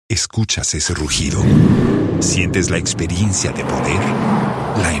¿Escuchas ese rugido? ¿Sientes la experiencia de poder?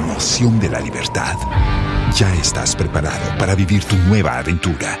 ¿La emoción de la libertad? Ya estás preparado para vivir tu nueva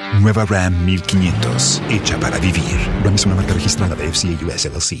aventura. Nueva Ram 1500, hecha para vivir. Ram es una marca registrada de FCA US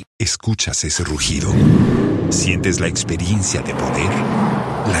LLC. ¿Escuchas ese rugido? ¿Sientes la experiencia de poder?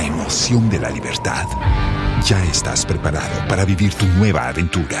 ¿La emoción de la libertad? Ya estás preparado para vivir tu nueva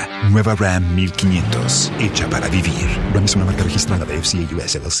aventura. Nueva Ram 1500, hecha para vivir. Ram es una marca registrada de FCA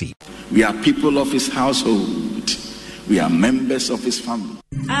US LLC. We are people of his household. We are members of his family.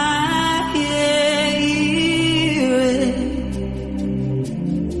 I hear it.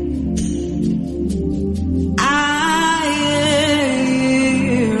 I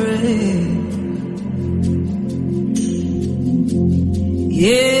hear it.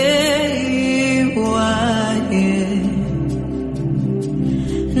 Yeah.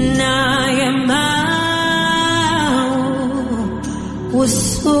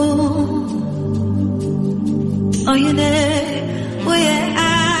 Oh, you know where I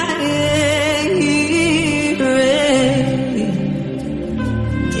hear it.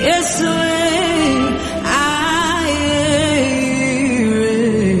 Yes, I hear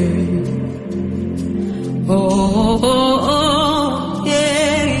it. Oh,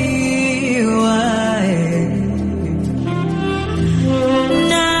 yeah, you are.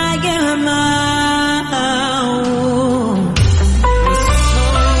 Now you're mine.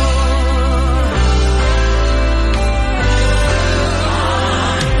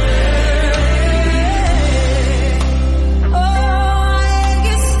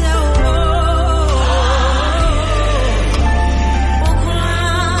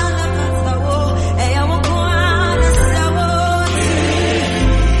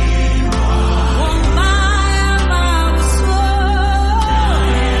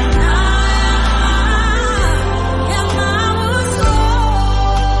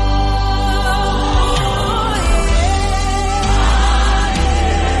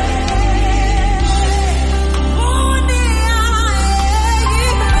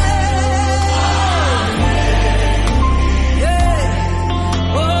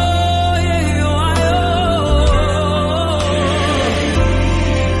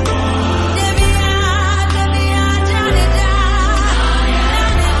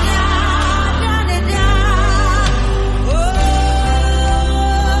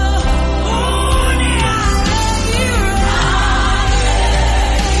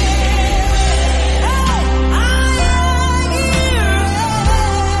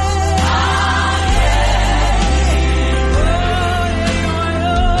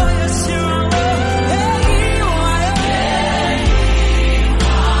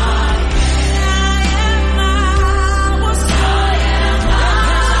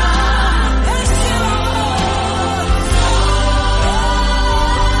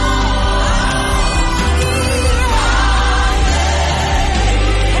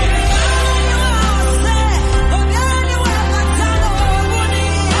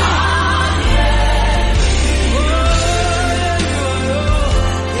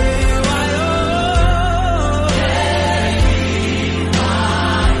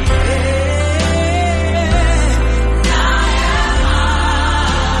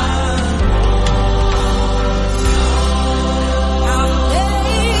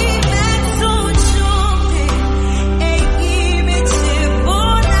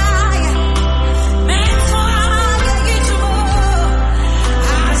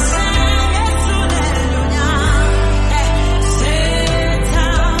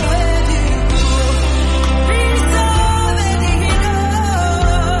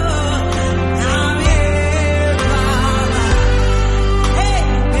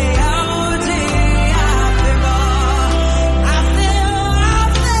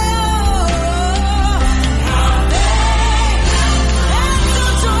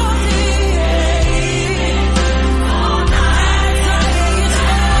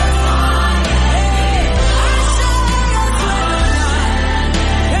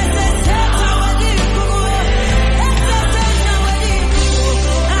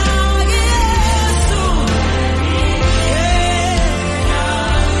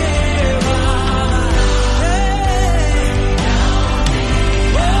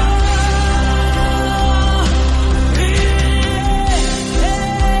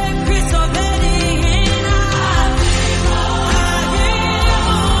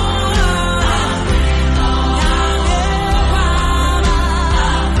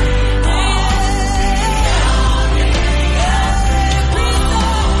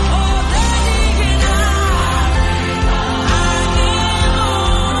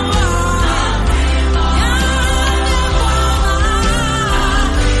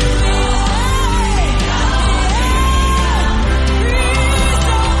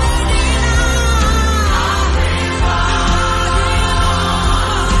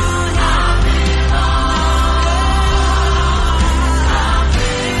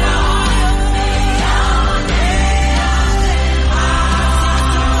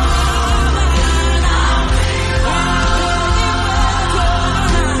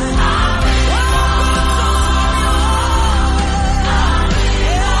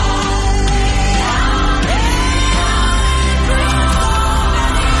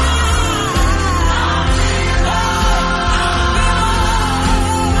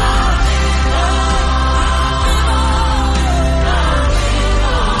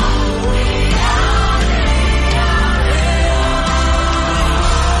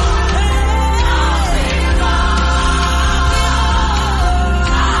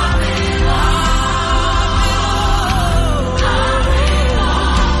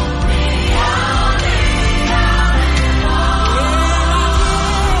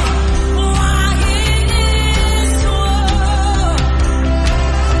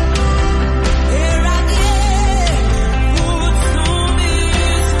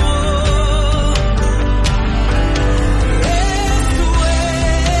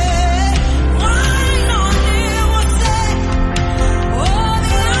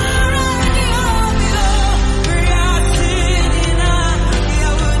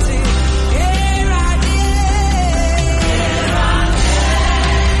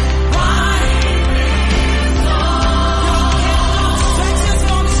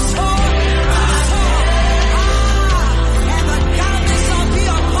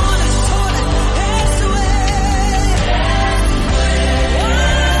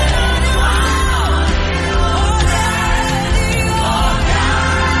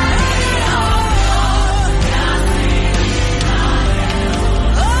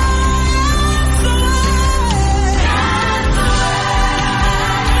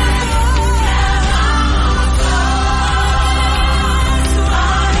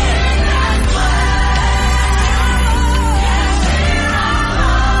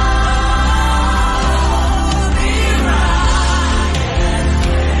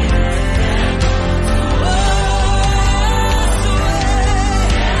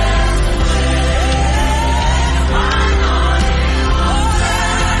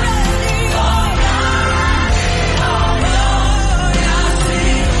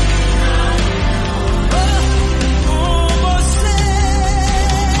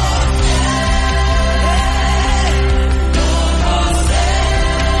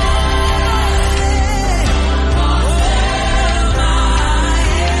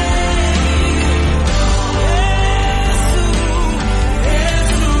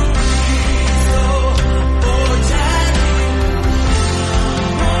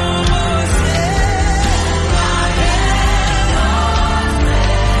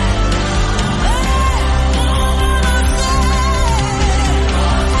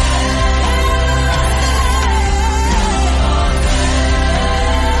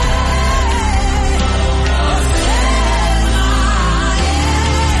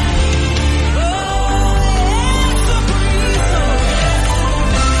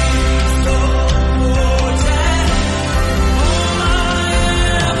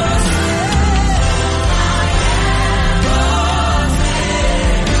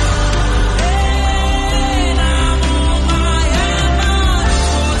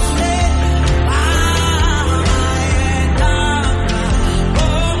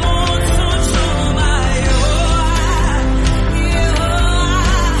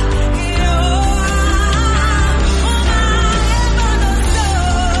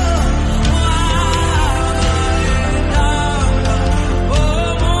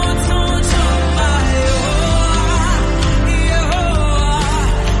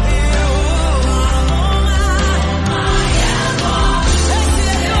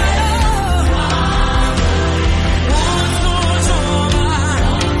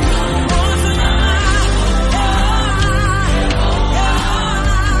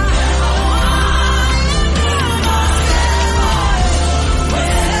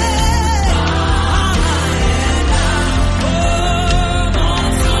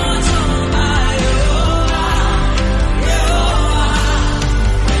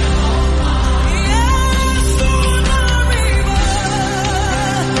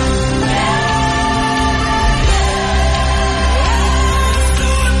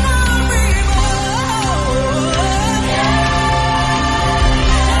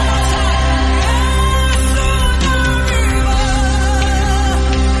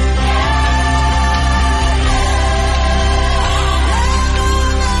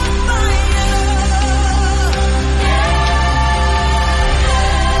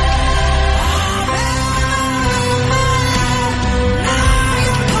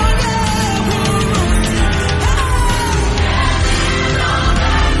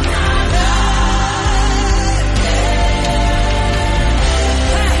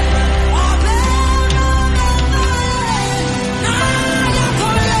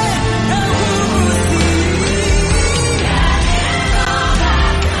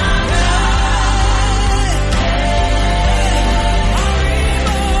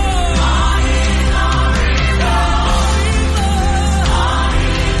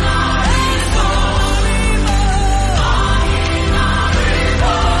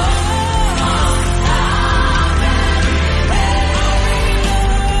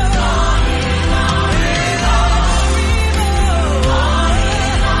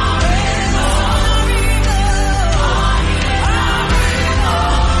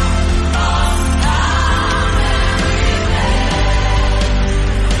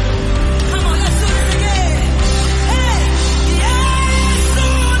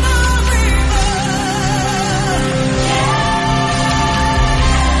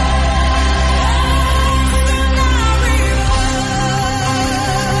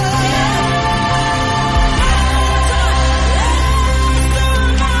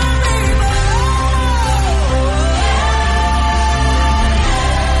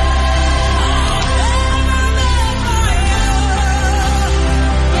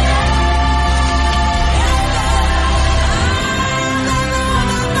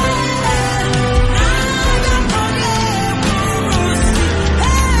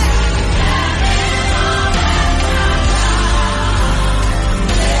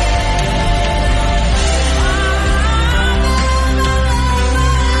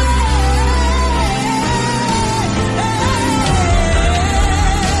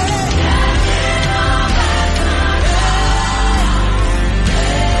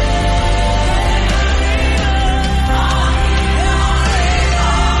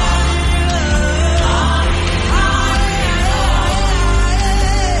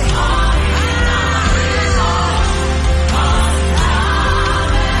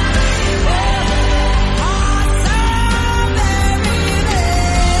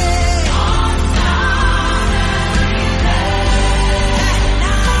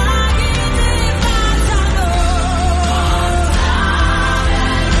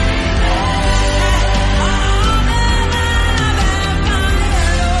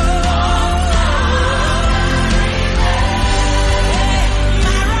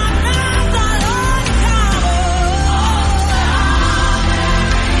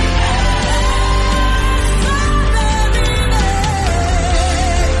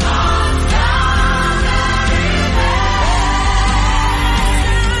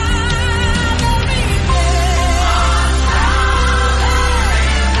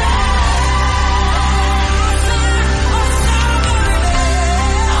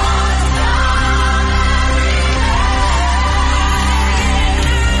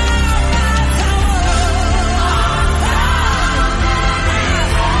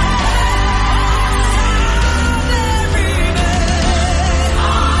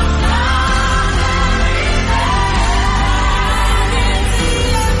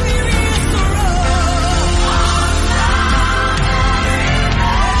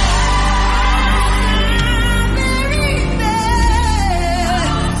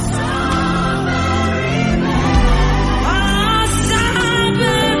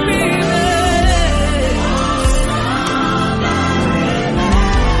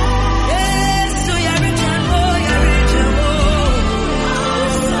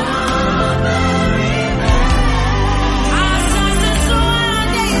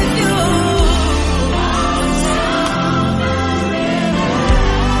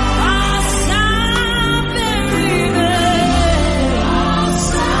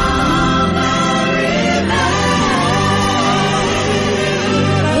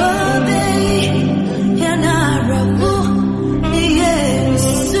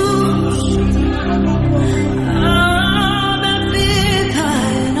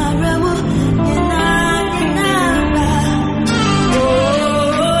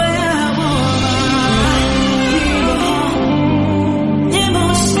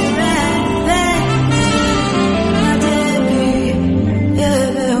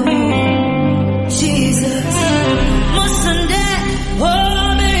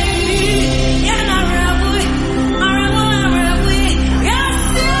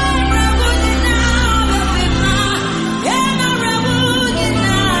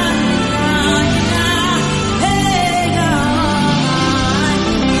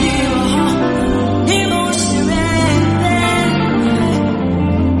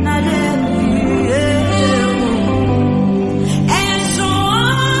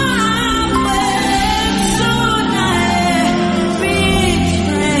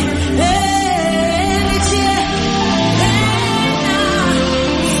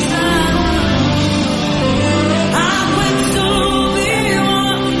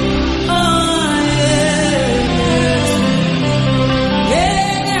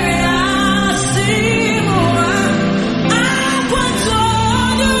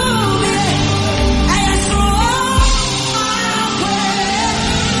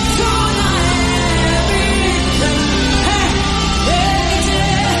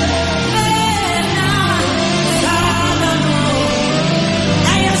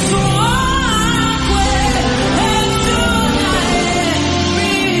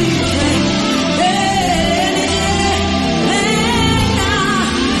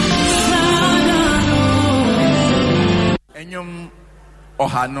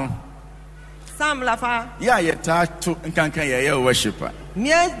 ohano Sam lafa. ya yeta to nkankan ye worshiper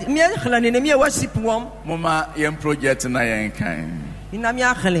Mie khlani ne mie worship wom. mama yen project na yen kan Ina mie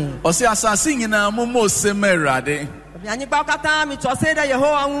khlani. ose asase nyina momo semerade Yanyi ba kata mi to say da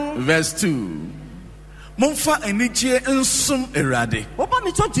Yehowa hu. verse 2 Momfa enije nsum erade Oba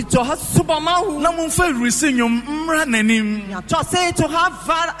mi to tito ha subama hu. na momfa rusinyum mra nanim Ya to say to have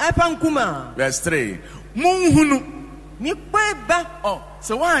var epankuma. verse 3 Munhunu Mi kweba. oh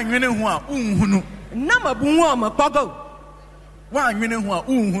so wa anwene ho a unhunu Na mabunwu o mapogo. wa anwene ho a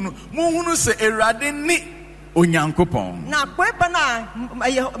unhunu munhunu se erade ni onyankopon Na kweba na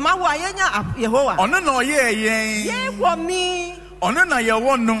mawo ayenya Yehowa. ono na oye yen Ye wo mi. ono na ye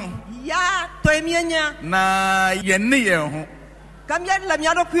wono Ya to emienya. na ye ne ye ho Kam ya la mi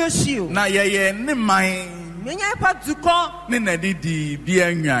ado kuoshiu. na ye ne man Menya pa duko. ne na didi bi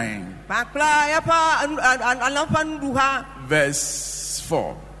anwan Pakla ya pa anampa nduha. verse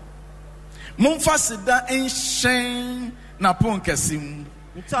 4 Momfa sida enshen na ponkesim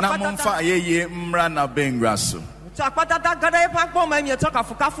na momfa ayeye mra na bengra so So akpata da gada pa kpo ma mi to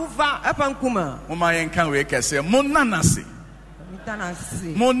kafu va epankuma. moma yenkan we kese monanase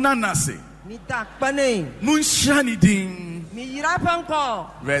Mi ta kpane. munhira ni din Mi yira panko.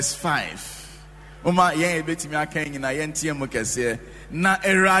 verse 5 moma yen ebetimi akan nyina yentie mo kese na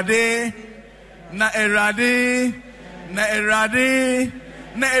erade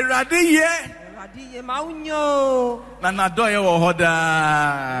ye Radi ma unyo. na nadoye wo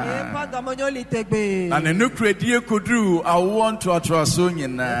hoda E pa do mo nyoli tegbe. na ne nukredie kodru awo nto atraso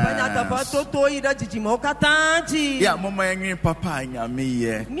nyina Panya ta pa toto ida jiji mo katanji. ya moma yenwe papa nyame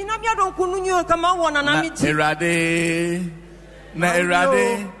ye Mi na bia don kunu nyo kama wona na mi ti. erade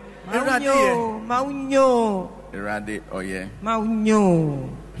ye Ma unyo. erade oye Ma unyo.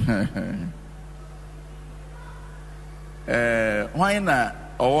 why na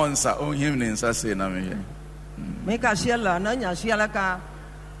owonsa ohim ne nsa se na me Me ka shiela na nya shiela ka.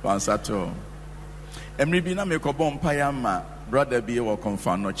 wansa to emri bi na me ko bom paya ma brother bi wo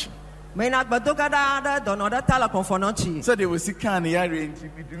konfanochi Me na gbado kada da dono da tala konfonanchi. so they will see kan ya renti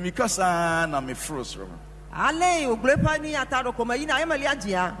bi because na me frustro Ale oglepa ni ataro koma ina emali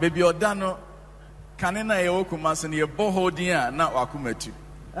ajia. baby odano kanena ye okuma so ne ye bohodin a na wakumatu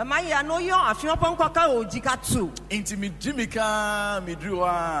Ma ya no yo afion ponko ka ojikatu. inti mi jimika mi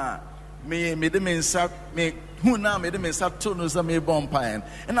druwa me de mensa me huna me de mensa to no za me bompan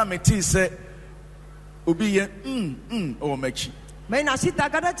na me ti se obi ye o machi Me na sita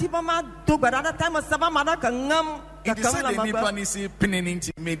gada ti mama do gada da time saba mada ka ngam ka it is kam la the nipa maba. ni si pinning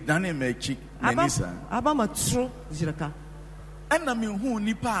inti me dane machi menisa Aba matru jiraka. na me hu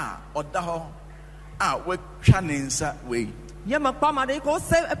nipa oda ho a we twa ne nsa we Ye ma pa ma de ko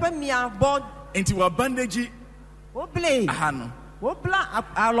se epe mia bod inti wa bandage oble. aha no Wo bla na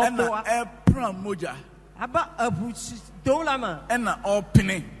alopo. e pra moja Aba abu do la ma. na o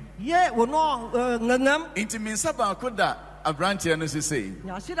pinning Ye wo no ngam. inti me nsa ba ko da abrantia no say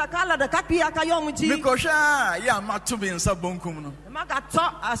Ya sida kala da kapia ka yo muji. Mikosha ya mato me nsa bonkum no Ma ka to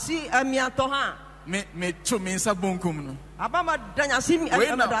asi amia to ha. me to me nsa bonkum no Aba ma danya si we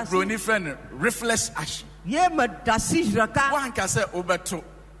na dasi. brony friend reflex ash Ye ma dasi jiraka. wan ka se obeto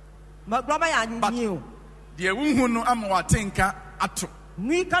Ma gloma ya nyiu. de wunhu no ama watenka ato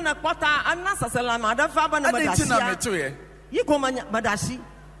Nui kana kwata anna sasala ma da fa ba na adenti na madasi. meto ye Yi ko madasi.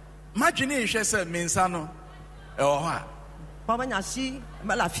 madwene hwe se me nsa no e ho a Pa ba nya si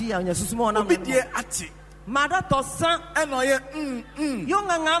ma la fi ya nya susumo na. obi de ate Mada to san e no ye yo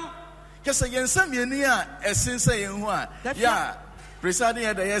ngangam. kese ye nsa mieni a esense ye hu a ya presade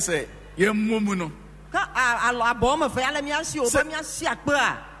ye da ye se ye mmomu no Ka alo abom fa ya la mi asi o ba mi asi akpa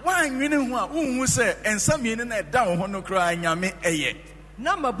a. wan nwene hu a unhu se ensa mieni na da wo ho no kra nyame eye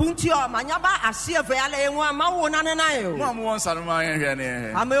Na mabunti o manya ba asi fa ya la enwa ma wo na na yo. mo am won sare ma ye hwe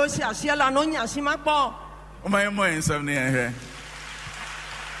ne Ama yo si asi la no nya si ma po. o ma ye mo ensam ne hwe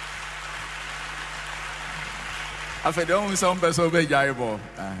afa de on some person be jaibo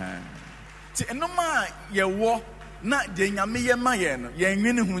ti enoma ye wo na de nyame ye ma ye no ye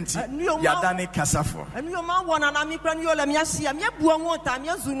nwene hu nti ya da ne kasafo Enu yo ma wo na na mi kra ni yo la mi asi a mi buo won ta mi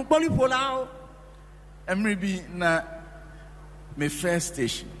zunu polipola o. emre bi na me first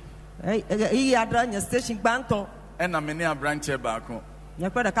station Iyi adra nya station gbanto. and na me ne abranche baako Nya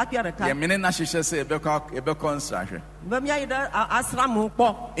kwa da kapia da ye ka. me ne na hyehyɛ sɛ ebɛkɔ nsrahwɛ Ba mi ayi da asra mo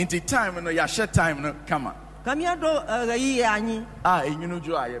po. nti time no ya hyɛ time no kama Kamia do yi anyi. enwunu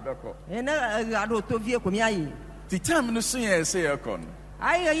dwo a yɛbɛkɔ Ene ado to vie ko mi ayi. ti time no so yɛ sɛ yɛkɔ no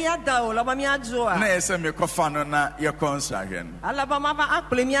Ai ya da o la ba mi ajo na a. yɛ sɛ mekɔfa no na yɛkɔ nsrahwɛ no Ala ba ma ba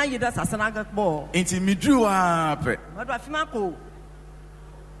akple mi ayi da sasana ga po. nti meduru a pɛ Ma do afima ko.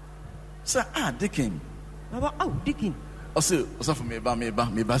 Sir, Dickin. Oh, Dickin. Also for me,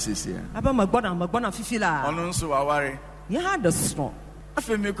 basis here. About Magona Fifila. On so I worry. You had the strong. I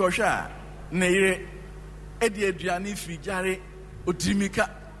feel me kosha. Nere Eddie Adriani Fijare Utimika.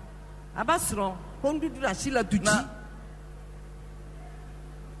 Abasron, Pondu Rashila Duchi.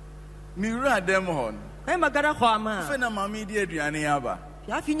 Mira Demon. I'm a Garahama. Fena Mammy Adriani Abba.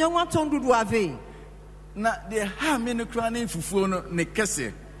 Yafi want to do Ave. Na de ha me no kra ne fufuo no ne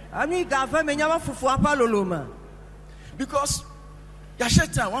kese Ani ga fa me nyama fufu apaloloma because ya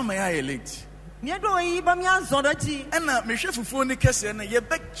sheta one may I late me do yi ba me azondachi and na me hwe fufuo ne kese na ye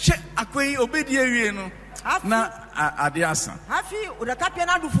be che akwai obedi awie no na ade asa hafi udakapia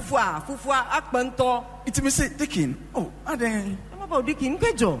na du fufu akpanto it me say Dickin oh aden about Dickin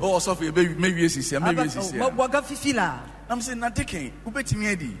kejo oh so for maybe sisi mo boga fifila I'm saying na Dickin ubetimi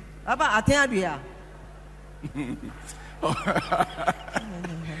adi aba aten adua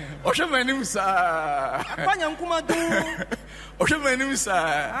Oshamanim sa Akpanya nkuma do Oshamanim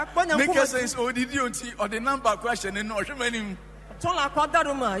sa Akpanya make sense odidi oti or the number question no Oshamanim Tola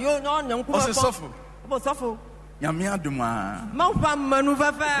kwadaruma yo no nkuma Osofo Osofo Nyame aduma ma fa manu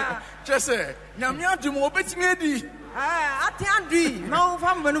fafa Chese Nyame aduma obetimi adi ate adui ma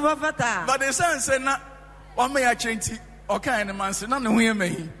fa manu fafa ta but the sense say na o me ya chenti o kan ne man say na ne ho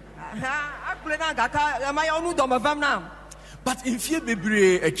yemahi but in fear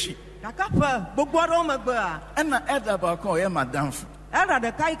bebre echi and na elder ba ko ye madam elder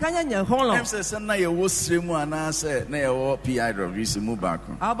the kai kanya nya holo em say na ye wo sremu ana say na ye wo PIWC mu ba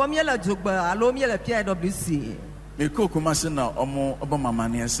ko abomiela jogba alomiela PIWC me ko kuma se na omo obama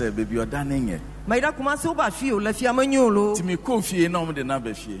ne say baby oda na nye maida kuma se oba fie o la fie amanyolo ti me ko fie na omo de na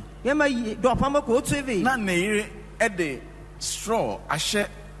ba fie ye ma do pamba ko otueve na ne ire e de straw ahye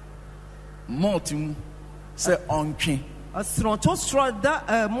Mortim say ontwe a straw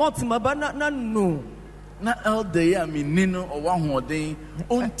da mortim ba na no na elder ya mi nino o wa hoden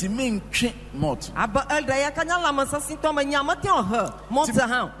ontimi ntwe mort aba elder ya kanya la masasi to ma nyama te o ha mort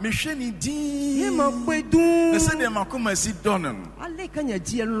ha me hwe ni din ye ma gbedu na se de makoma si donon ale kanya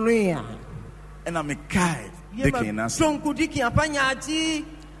ji elua and am kai Dickin na sonku Dickin apanya ji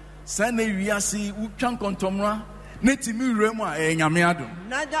sa na wiase utwan kontomra netimi wuremu a nyame adom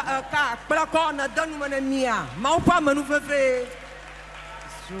na ka plako na danu manania maupa manu fefe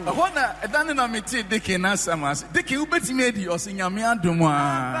ahona edane na meti Dickin na samas Dickin ubetimi edi o se nyame adom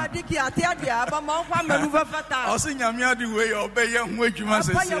a ba Dickin ate ade aba maupa manu fefe ta o se nyame adom we obeye ho adwuma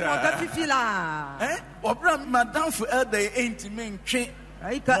sese apa ya moga fifila obra madam for elder entimi ntwe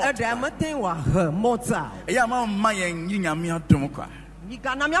aika elder amaten wa mota eya ma yen nyame adom kwa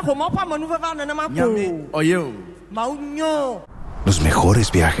igana mi ako maupa manu fefe na na mako oyo Los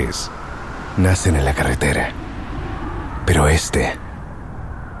mejores viajes nacen en la carretera, pero este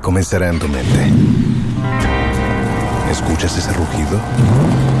comenzará en tu mente. ¿Escuchas ese rugido?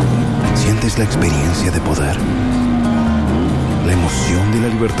 ¿Sientes la experiencia de poder? ¿La emoción de la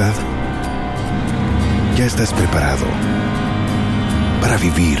libertad? Ya estás preparado para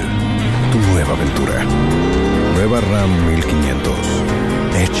vivir tu nueva aventura. Nueva RAM 1500.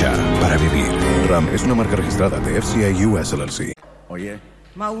 Hecha para vivir. RAM es una marca registrada de FCI US LLC. Oye.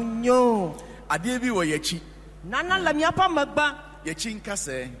 Maunyo. Ade bi wo yechi. Nana la miapa magba. Yechi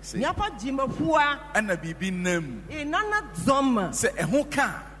nkase. Miapa jimafua. Ana bibi nam. Nana zoma. Se eho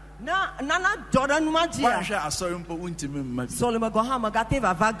ka. Nana Jordan Magia. Wa hwe asori mpo untimi mma. Solomon Gohama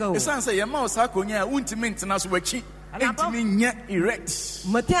gateva vago. Esan se yema osakonya untimi ntena so wachi. Entimi nya erect.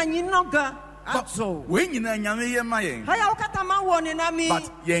 Mate anyi noga. Azo. We nyina nyame ye ma yen. Haya okata ma woni na mi.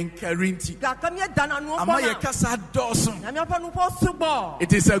 But yen karinti. Ga kamye dana no ama ye kasa doso. Nyame pa no po subo.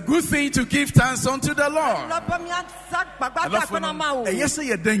 It is a good thing to give thanks unto the Lord. La pa mi sak bagba ta kwana ma o. Yes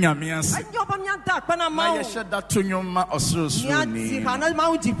ye den nyame ase. Anyo pa mi ta kwana ma o. Na ye sheda tonyo ma osoro ni. Ti kana ma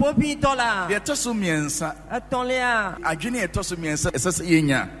o di popi dola. Ye toso miensa. Atonlea. Adwene ye toso miensa esese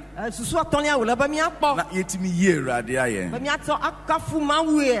yenya. Susu atonlea wo la ba mi akpo. Na yetimi ye urade aye. Ba mi ato akafu ma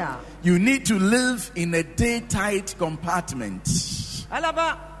we a. You need to live in a day-tight compartment.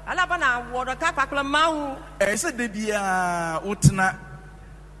 Alaba na wodo ka kwakla mawu. Ese de bia utna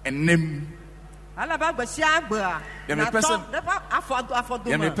enem. Alaba gbasia agba. Me person. Defa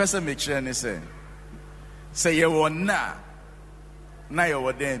afodo. Me person make sure ne say ye wona na ye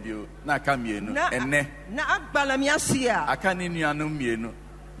wodan bio na aka mienu enne. Na agbala mi asia. Aka ne nuanu mienu.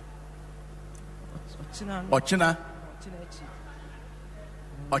 Ochina.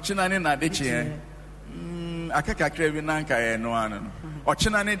 Ochina ne na dechi aka kakra bi na nka ye no anu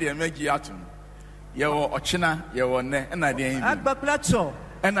ochina ne de magi atum ye wo ochina ye wo ne na de hin agbaklacho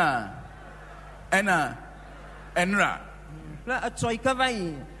enra la atoi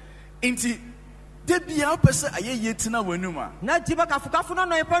kavai Inti debia opese aye yetina wanuma. Na jiba kafukafu no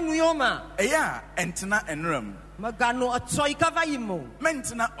epa nuyoma. Eya entina enram. Magano atsoika vayimo.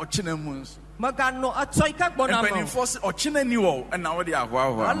 Mentina ochina munso. Magano atsoika bonamo. And when force ochina ni wo na wo de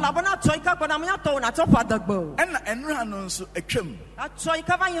ahwa. Allah bona atsoika bonamo ya to na topa dagbo. And enra no nso atwam.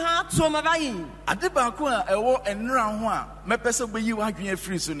 Atsoika vayi ha to ma vayi. Ade ba ko a ewo enra ho a mepese gbeyi wa adwen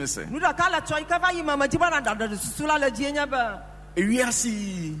afiri so ne se. Nuda kala atsoika vayi mama jiba na dada susula la jienya ba.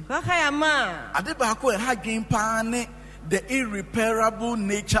 Ewiasi. Kaka ma. Ade ba ko ha adwen pa ne the irreparable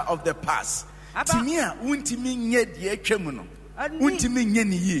nature of the past. Timia untimi nye de atwam no. Untimi nye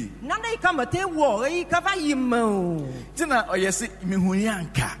ni yi. Nana ikamate wo ikava yimo. Tina oyese mihu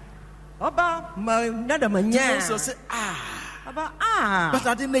yanka. Oba ma nada manya. So say Aba but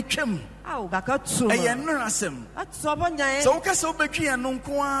I didn't atwam. Aw gakatsu. Eye nra asem. Atsobo nya. So ka so betwi eno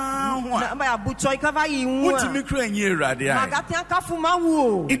nko a ho a. Na ba abucho ikava yimu. Untimi kura nye urade ai. Magati akafu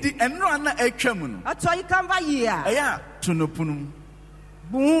mawo. Idi enra na atwam no. Atso ikava yi a. Eya tunopunum.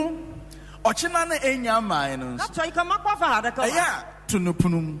 Bu. Ochina na enya mai no. Atso ikama kwafa hadaka. Eya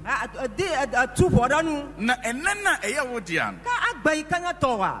tunopunum. Tu bodanu. Na enna eya wodian. Ka agba ikanya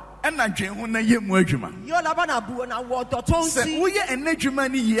towa. Ena dwen ho na yemu adwuma. Yo laba na bu na wo totonsi. Se wo ye ena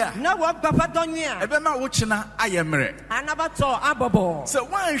adwuma ni yi a. Na wo gbapa donwia. Ebe ma wo china aye mere. Anabato abobo. Se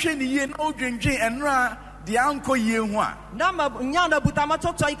wan hwe ni yi na odwendwen enra de anko yi ho a. Na ma nya na butama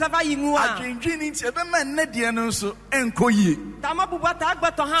toto ikava yingu a. Adwendwen ni ti ebe ma nna de no nso enko yi. Tama bubata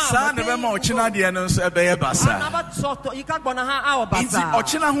agbato ha. Sa na ebe ma ochina de no nso ebe ye basa. Anabato to ikagbona ha a obasa. Inti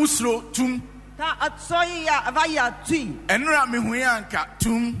ochina ho suro tum. Ta atsoyi ya avaya tui. Enra me hu yanka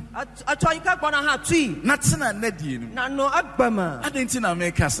tum. Atsoyi ikagbona ha tui. Na tena na die no. Na no agbama. Adenti na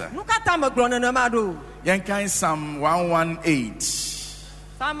me kasa. Nukata magrona na mado. Yankan Psalm 118.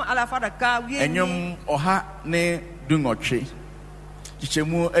 Sam alafada ka wi. Enyom oha ne dungotwe.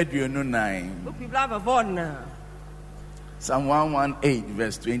 Chichemu aduonu 9. Ukibla vavona. Psalm 118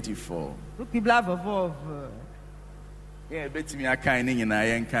 verse 24. Ukibla vavov. Yeah, betimi akan ni nyina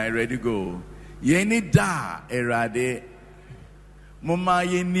yankan ready go. Yeni da erade. Moma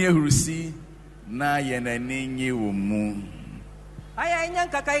yeni ehurusi na yenani nyi wo mu. Aya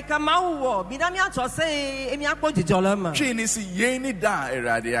nyanka kai kamauwo bidami atose emi akpojijolama. Chini si yeni da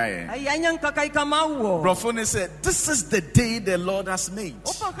erade aye. Aya nyanka kai kamauwo. Brofo ne said, this is the day the Lord has made.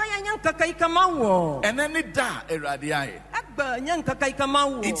 Opa kaya nyanka kai kamauwo. And then it da erade aye. Agba nyanka kai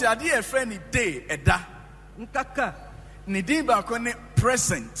kamauwo. It's a dear friend day eda. Nkaka. Ni din ba ko ne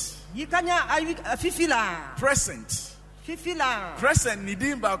present. Yikanya fifila. Present. Fifila. Present ni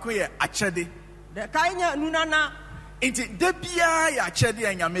din ba ko ye achede. De kanya nunana. Inti de bia ya achede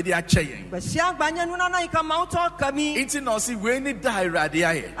anyame de ache yen. Basia gbanya nunana ikamauto kami. Inti no si we ni da irade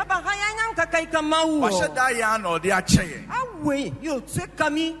aye. Aba kaya nyanka kai kamauwo. Wa she da ya na de ache yen. Awe yo tse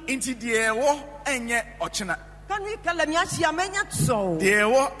kami. Inti de ewo enye ochina. Kanu kala miasia menya tso. De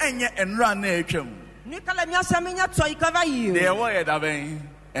ewo enye enra na etwam. Ni kala miasia menya tso ikava yi. De ewo ye da ben.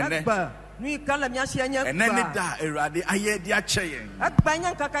 Ene. Ni kala miasia nya. Ene ni da irade aye de ache yen. Agba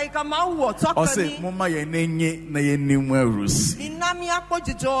nyanka kai kamauwo to kami. Ose moma ye nenye na ye nimu arusi. Inami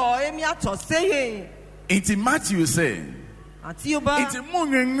akpojijo emi atose. Inti Matthew say. Ati oba. Inti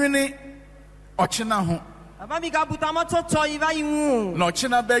munwenwene ochina ho. Aba mi ga butama toto iva yiwu. Na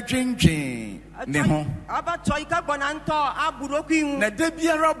ochina bedwendwen ne ho. Aba to ikagbona nto aburoku yiwu. Na de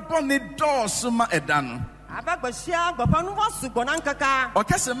biara bone dɔɔso ma ɛda no. Aba gbasia gbapa no wasu gbona nkaka.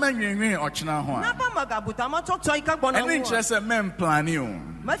 Ɔkɛsɛ menwenwen ɔkyena ho Na a. ba maga butama toto ikagbona Ɛne nkyerɛ sɛ memplane o.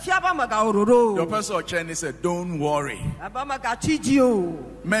 Mafia ba maga ororo. Your person ɔkyerɛ ne sɛ don't worry. Aba maga chiji o.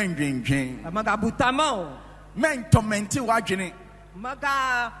 Mendwendwen. Maga butama o. Mentɔmɛnte w'adwene.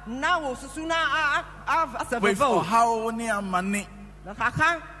 Maga na wo susu na With asefo. ɔhaw ne amane. Na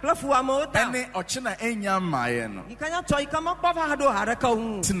kaka plafu amota. Ɛne ɔkyena enya mmaeɛ no. Ikanya to ikama kpava hado haraka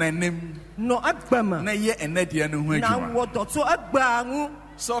wu. Tena anim No agbama. na yɛ ɛnɛ deɛ no ho Na adwuma. wo dɔto agba wu.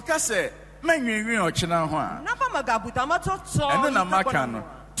 Sɛ ɔka sɛ menwenwen ɔkyena ho a. Na ba maga butama toto. Ɛno na maka no.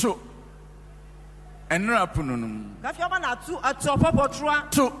 To ɛnera pono no mu. Gafia ba na tu ato popotroa.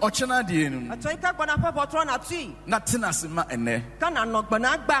 To ɔkyena deɛ no mu. Ato ikagbona popotroa na tu. Na tena se ma ɛnɛ. Kana no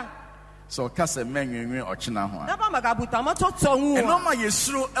gbana agba. Sɛ ɔka sɛ menwenwen ɔkyena ho Na a. ba maga butama toto wu. Ɛnɔma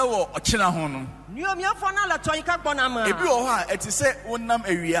yɛsuro ɛwɔ ɔkyena ho no. Niomia na la to ikagbona ma. Ebi wɔ hɔ a ɛte sɛ wonam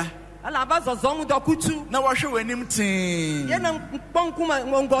awia Ala ba zozong dokutu. na wahwɛ w'anim tee. Ye na kponkuma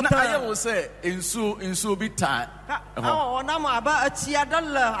Na ngongota. ayɛ wo sɛ nsuo bi taa ɛhɔ. Oh, na ma ba atia dal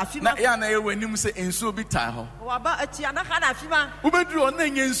Na afima. ɛyɛ na ɛyɛ w'anim sɛ nsuo bi taa hɔ. Wa ba atia na kana afima. Wobɛduru hɔ na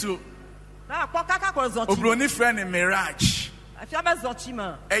ɛnyɛ nsuo. Na kwa kaka kwa zoti. Oburoni frɛ ne mirage. A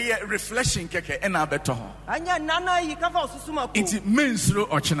reflection keke ena beto. Anya nana yi ka fa osusuma ko. Iti mensuro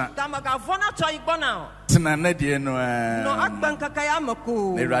ochina. Tamagavona cho igbona. Tina ne de no No agban kaka ya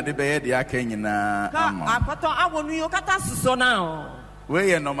mako. Ne rade be ye de aka nyina ama. Ka akoto awonu yo kata suso na.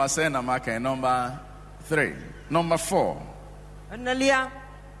 We ye number 7 na maka number 3. Number 4. Analia.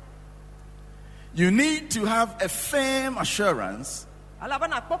 You need to have a firm assurance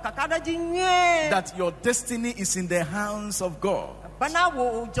that your destiny is in the hands of God.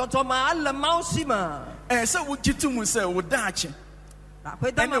 So would you to say would dachi?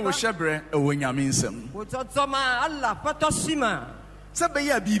 And we shebre a winyaminsem.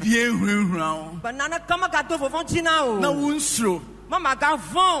 Sabaya BBA round. Banana kamakato for Fontina. Now unsro. Mama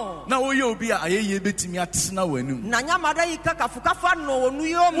Gavon. Now you'll be a bit me at Snowenu. Nanya Madaika Kafukafano, New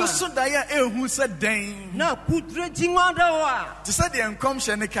York. So Daya who said Dane. No, put dredging on the war. To say the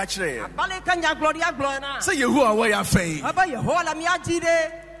uncomshany catch there. Balecania Gloria Glona. Say you who are way of fame. About your whole Amiaji.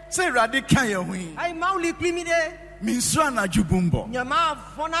 Say Radicaya wing. I Mauli Climide. Minsrana Jubumbo. Yama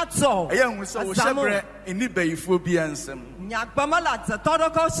Fonato. A young so shebre in the bay phobiansem. Yakbamala, the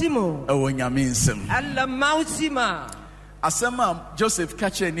Todoko Simo. Oh, when Yaminsem. And the Mausima. Asema Joseph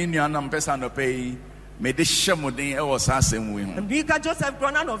Kache ni nyanam pesa no pay me de shemodin e was asem we ho. Ndika Joseph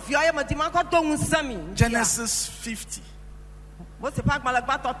Gronan of Yaya Matimako Tongu Sami. Genesis 50. What's the park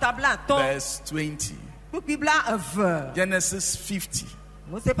Malagbato Tabla? Verse 20. Bibla of Genesis 50.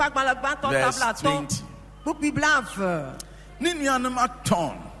 What's the park Malagbato Tabla? 20. Bibla of Ni nyanam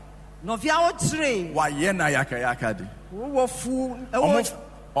aton. Novia Otre. Wa ye na yaka de. Wo fu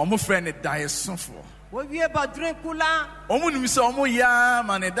omo friend die sonfo. We about drink kula. Omo nim se omo ya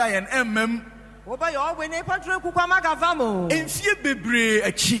man die en emmem. Oba yo we ne pa drink kwa magavamo. Enfie bebre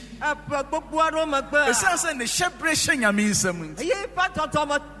achi. Gbogbo aro magba. Esa se ne shebre shenyame nsam. Ye pa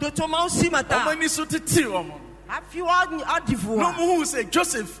totomo do tomo simata. Omo ni so titi omo. Afi wa adifu. No mo who say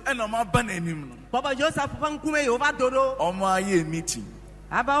Joseph and omo ba na anim no. Baba Joseph pankume yo ba dodo. Omo aye meeting.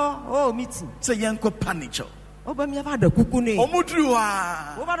 Aba meeting. Say yenko panicho. Oba mi ava da kukune. Omudru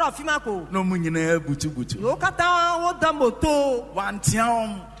wa. Oba do afimako. No mu nyina butu. Yo kata wo da moto.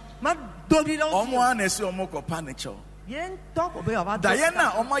 Wantiam. Ma dobi lo. Omo anesi omo ko panicho. Yen talk obe ava.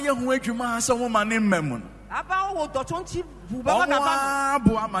 Diana omo ye hu adwuma so mo ma ne mmem. Aba wo do chonchi bu ba ga ba. Omo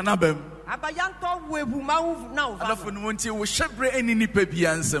abu amanabem. Aba yanto we bu ma wu na ova. Adafo no wonti wo hyebre ani nipa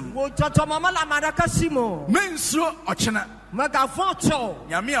bia nsem. Wo toto mama la madaka simo. Mensuro ochena. Magafon cho.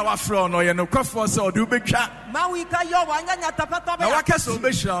 Nyame a wafro no ye no kwafo se ode ubetwa. Mawika yo wanya nyatapato be. Na wakase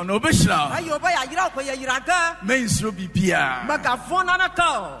obehira no obehira. Ayo ba ya yira ko ye yiraga. Mensuro bibia. Magafon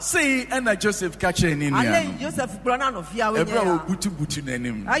anaka. Say na Joseph kache ni nua. Ale Joseph brana no fia we. Ebra wo butu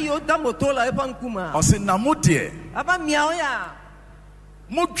nanim. Ayo da motola e pankuma. O se na mo de. Aba mia o ya.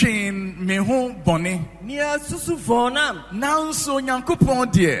 Modwen me ho bone. Mia susu vonam. Nanso Nyankopon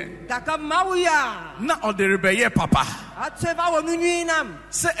de. Kaka mawuya. Na odere ye papa. Ateva wo nunwinam.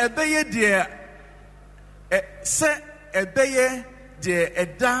 Se ebeye de se ebeye de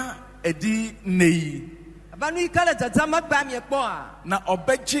eda edi nei. Aba nu ikale tazama gba mi epo a. Na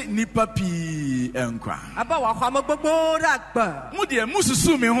obeji nipa pi enkwa. Aba wa kwa gbogbo ragba. Mu de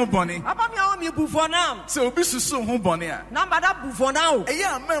mususu me ho bone. Aba mi awon mi bufonam. Se obi susu ho bone a. Na bada bufona o.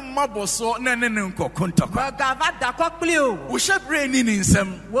 Eya memma boso ne nkokontoko. Ga va da kokple o. Wo shebre ni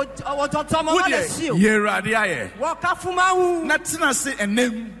nsem. Wo toto mo wale si o. Ye rade aye. Wo kafuma wu. Na tena se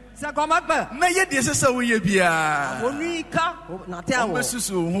enem. Se komagba. Na ye de se wo ye bia. Onu ika na te awo. Wo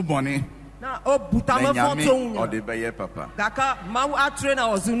susu ho bone. Na o butama fonto nya. O de beye papa. Kaka mawu atre na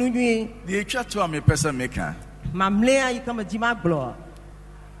ozununwi. De etwa to am person maker. Mamlea yikama jima glo.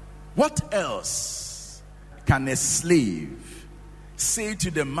 What else can a slave say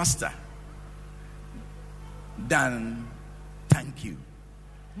to the master than thank you?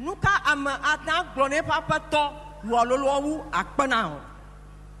 Nuka ama ata glo ne papa to wo lolowu akpana ho.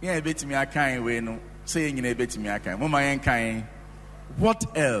 Yeah, betimi akan we no. Say nyina betimi akan. Mo ma yen kan.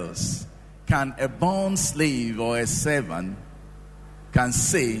 What else can a bond slave or a servant can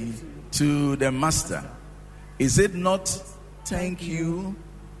say to the master? Is it not thank you?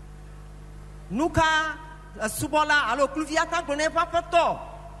 Nuka subola alo kluvia ta glo ne papa to.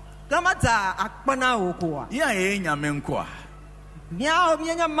 Gamata akpana ho ko. Ya e nyame nko a. Nya o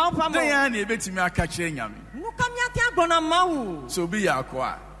mienya mawpa mo. Den ya na ebetimi aka kire nyame. Nuka miatia gona mawu. So bi ya ko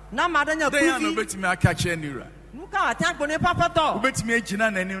a. Na madanya Den ya na kuvi. ebetimi aka kire nira. Nuka atia gona papa to. Obetimi agina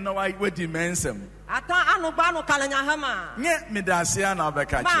nanim na wadi mensem. Ata anu ba no kalanya hama. Nye medase na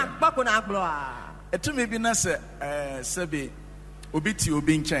obeka Ma kire. gbako na aglo a. Etumi bi na se sebe obi ti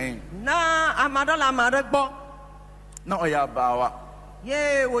obi nchen. Na amadola amadegbo. Na oya bawa.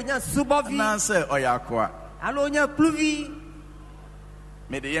 Ye wonya subovi. Na se oya kwa. Alo wonya kluvi.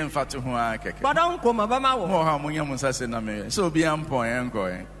 me de yen fatu ho akeke Badon koma bama wo. mo ha mo nyam nsase na me so bi ampon enko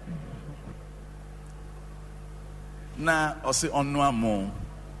na osi onu amo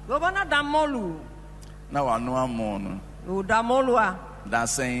Gobana damolu. na wa nu amo no O damolu a. da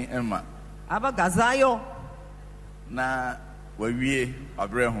sen ema Aba gazayo. na wawie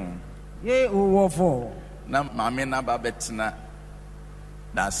abre ho Ye o wofo. na mame na ba betina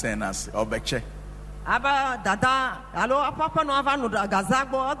da sen na se obeche Aba dada alo papa no ava no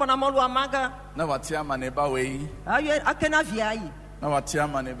gazagbo agbona molu amaga. na wati ama ne ba we Aye akena via yi. na wati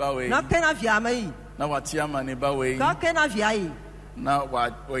ama ne ba we Na kena via mai. na wati ama ne ba we Ka kena via yi. na wa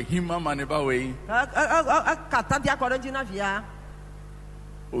hima ama ne ba we Kata dia korenji na via.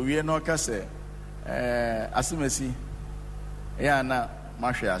 owie no ka se asemasi ya na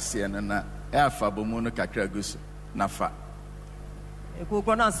mahwe ase no na ya fa bomu no kakra gusu na fa Eko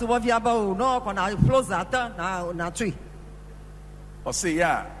kona subo via ba o no kona flows ata na tree. o se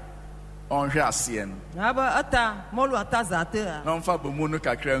ya on hwe ase no Aba ata molu ata zate. na on fa bomu no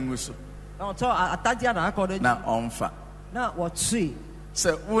kakra ngusu On to ata dia na korenji. na on fa Na what tree. se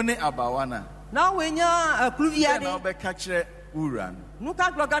woni abawana Na wenya kluvia na de. obeka kire wura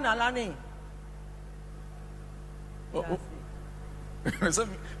Nuka gloga na lane. no so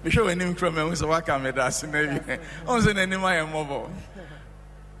me show enim from me so waka me da se na wi on se na enim aye mobo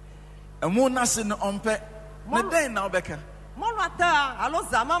emu na se no ompe me den na obeka Molu ata alo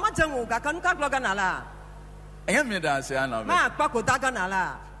zama ma jengu ga kanuka gloga na la. enye me da se ana obeka Ma kpako daga na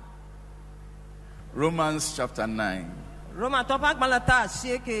la. Romans chapter 9 Roma topa malata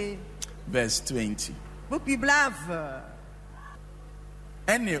sheke. verse 20 Bupi blave.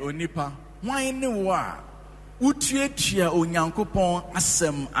 ene onipa hwan ne wo a utuatua onyankopɔn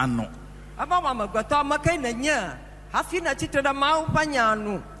asɛm ano Aba wa magbato makai na nya. Hafi na chito da mau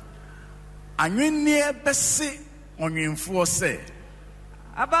panyanu. anwenneɛ bɛse ɔnwenfoɔ sɛ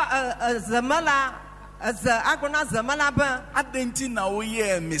Aba zamala za agona zamala ba. adɛn nti na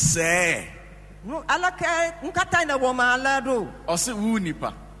woyɛɛ me sɛɛ Nu alaka nkata na wo ma alado. ɔse wo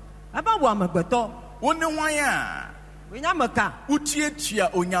nipa Aba wa magbato. wo ne hwan a Wenya maka.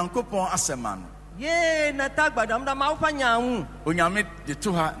 wotuatua onyankopɔn asɛm ano Ye na tagbadam da mau panyanwu. onyame de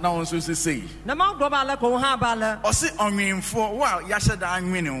to ha na wo nso sesei Na mau globa la ko ha bala. ɔse ɔnwenfoɔ wo a yɛahyɛ da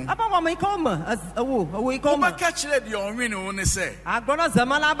anwene wo Aba wa mai koma awo ikoma. wobɛka kyerɛ deɛ ɔnwene wo ne sɛ Agona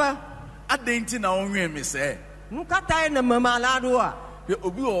zamala ba. adɛn nti na wonwen me sɛ Nkata na mama alado a. hwɛ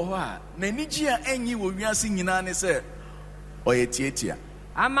obi wɔ hɔ a n'anigye a ɛnyi wɔ wiase nyinaa ne sɛ ɔyɛ tietia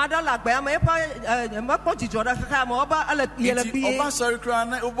Amada la gbe ama epa mako jijoda kaka ma oba ala yele nti biye. ɔba sɔre koraa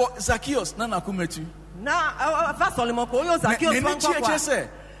na wobɔ Zacchaeus na nakomatu Na fa Solomon ko yo Zacchaeus n'ani fan kyerɛ kwa. sɛ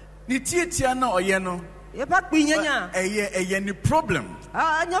ne tietia na ɔyɛ no Epa kpinyanya. ɛyɛ ne problem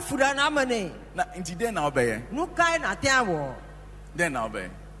Anya fura na amane. na nti dɛn na wobɛyɛ Nu kai na tiawo. dɛn na wobɛyɛ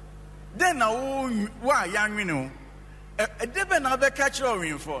dɛn na wo a yɛanwene wo ɛdɛ bɛ na wobɛka kyerɛ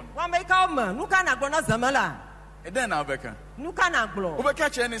ɔwenfoɔ no Wa mai ka ma nu ka na gona zamala. ɛdɛn na wobɛka Nu ka na glo. wobɛka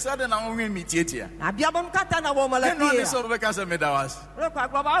kyerɛ ne sɛ adɛn na wonwen me tietia Na bia bom kata na wo mala ɛno ne biye. sɛ wobɛka sɛ meda wase Ro kwa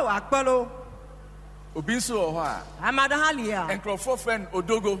gba ba wa akpelo. obi nso wɔ hɔ Amada a halia. nkurɔfoɔ frɛ no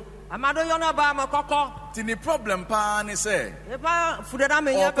odogo Amado yona ba ma koko. nti ne problem paa ne sɛ Epa fuda da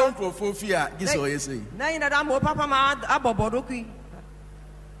me nya ɔkɔ ba. nkurɔfoɔ fie a gye sɛ ɔyɛ sei Na ina da mo papa ma abobodo kui.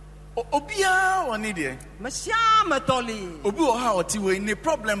 obiara wɔ ne deɛ Mesia metoli. obi wɔ hɔ a ɔte wei ne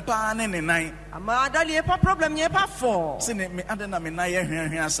problem paa ne ne nan Ama adali epa problem ye pa fo. sɛ ne me adɛn na me nan yɛ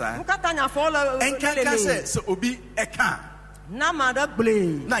hweahwea saa Nkata nya fo la ɛnkanka sɛ obi ɛka na ma da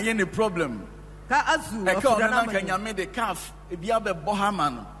ble. na yɛ ne problem Ka azu ɛka afuda ɔno na na nka nyame de calf ebi abɛbɔ ha ma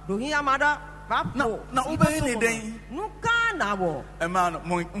no do hi amada papo. Na wobɛyɛ ne dɛn? Nuka na wo. ɛma no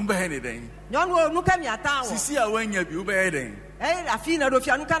wobɛyɛ ne dɛn Nyɔnu nuka mi ata wo. sisi a woanya bi wobɛyɛ dɛn Afi na do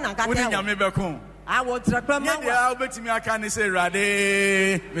fia nuka na wone nkata wo. nyame bɛko Awo trakpa ma nyɛ deɛ a wobɛtumi aka ne sɛ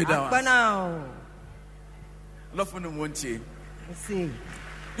awurade meda wo ase. Akpana. lɔfo no mmɔntie Si.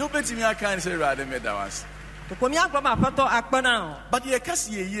 deɛ wobɛtumi aka ne sɛ awurade meda wo ase To komi agba ma pato akpana. but yɛka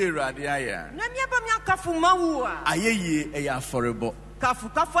sɛ yɛyie awurade ayɛ Na mi aba mi akafu mawu a. a ayɛ yie ɛyɛ afɔrebɔ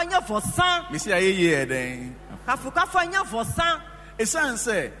Kafu anya for san. mesi ayɛ yie yɛ dɛn Kafu anya for san. ɛsiane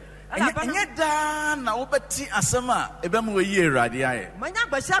sɛ Ala, ɛnyɛ daa na wobɛte asɛm a ɛbɛma wɔyie awurade ayɛ Manya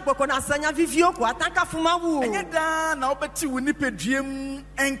gbɛhyɛ agbɔkɔ na asanya vivio ko atanka fumawu. ɛnyɛ daa na wobɛte wo nipaduam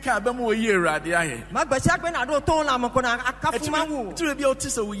ɛnka ɛbɛma wɔyie awurade ayɛ Ma gbɛhyɛ agbɛ na do ton la mɔkɔ na aka fumawu. ɛtumi bi a wote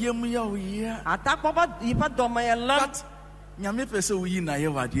sɛ wo yam yɛ wo yia Atakpɔ ba ipa dɔmɔ yɛ lan. but nyame pɛ sɛ woyi na ayɛ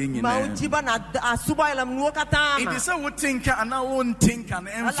wadeɛ Ma nyinaa uji ba na asuba yɛ lam nuo kata ɛnti ma. sɛ wote nka anaa wonte nka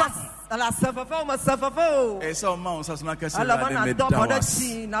no ɛmfa ho ala safafo ma safafo Esa ma on sasuna kase ala Awurade bana me do da was.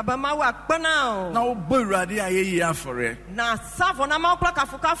 podati na ba ma wa kpana Na wo bo Awurade ayeyi afore. na safo na ma kla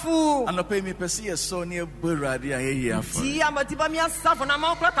kafukafu Anope mi pese yeso ne bo Awurade ayeyi afore. ti amati ba mi safo na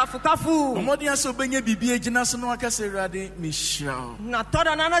ma kla kafukafu Omodi aso benye bibie gina so no akase Awurade me hira. na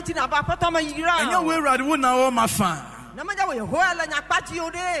toda na na ti na ba pata ma yira Enya wo Awurade wo na wo mafa. na ma ja wo ho ala nya kpati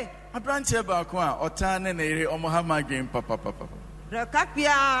ode Abrante ba ko a ota ne na ire omo ha magin papa. de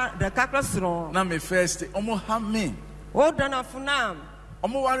kakra sro Na me first omo ha me. o dana funam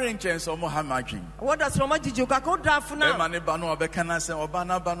Omo ware nchen so omo ha magin. o da sro ma jiju ka ko da E funam ma ne ba no obeka na se oba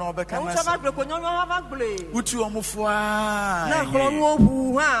na ba no obeka o na cha ba se. gbe ko nyo ha ba gble Utu omo fo a. na kro no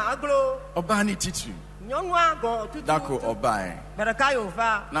hu ha aglo Oba ni titu. nyo ago tutu Dako oba e. beraka yo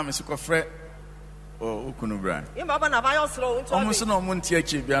va Na me so kofre o ukunu bra. e ma ba na ba yo sro unto Omo so na omo ntie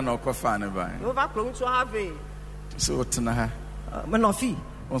achi bia na okofa ne ba. yo va kro unto have So tena ha. me no fi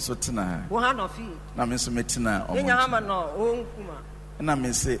Onso tena ha. wo ha no fi Na me so metina ye nya ha omo. ma no o nkuma Na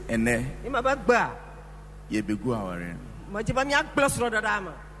me se ene e ma ba gba ye begu aware. ma je ba mi agble sro dada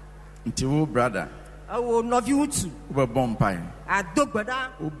ma Nti wo brother, awo no vi utu wo bompai.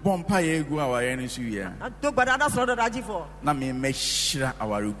 adogbada Wo bompai egu aware ni su ya. adogbada da sro dada ji fo Na me mehira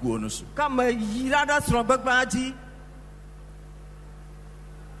aware gu no so. ka ma yira da sro gbagba ji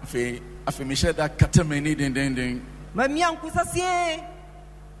Afi me sheda katameni den. ma mi an kusasie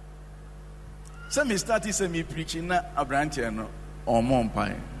Se me start se me preaching na abrante no on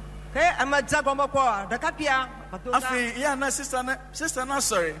mompai. ke ama jago mo ko da kapia Afi ya na sister na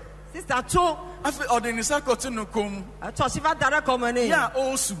sorry. sister to Afi odinisa kotu no kom. to si va dara komani Ya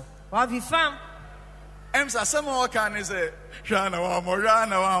osu. wa vi fam Emsa semo kan say hwa na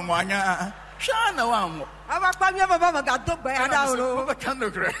wa mo anya. Hwa na wa mo. aba kwa mi baba ma ga dogba ya da Wo o be kan no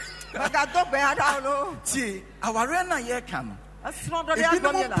kre. ma ga dogba ya da o Ti aware na ye kan no. asro do ya Ebi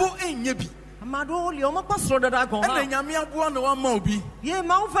go no mi la bo enye bi. amado oli o mo pa sro dada go Ena ha nyame aboa no wa ma obi. ye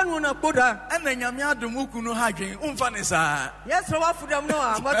ma ufa nu na koda Ena nyame adom ukunu ha dwen umfa ne saa. yes ro wa fudam no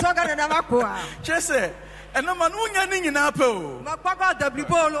a mo to ga na ma ko a Chese ena ma no nya ni nyina pa o. ma kwa kwa dabli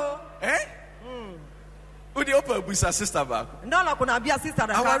bolo Udi opa busa sister ba. ndo la ko na bia sister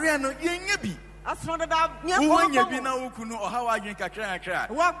da ka Aware no yenye bi. asro dada nya Wo ko nya bi na ukunu oha wa dwen kakra.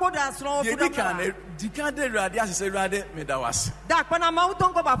 wa ko da asro Ye fudam dika na na dika de rade asese rade me da was. da pa na ma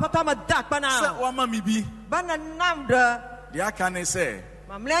uton ko ba pata ma da pa Se na wa ma mi bi. ba na nam da Dia kan say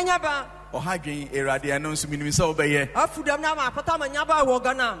ma mlenya ba oha dwen erade no nso minim se obeye. afudam na ma pata ma nya ba wo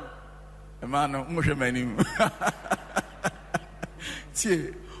ganam E ma no mohwe manim.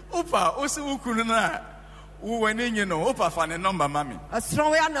 Tie opa osi ukunu na wo wani nye no opa fa ne number mami.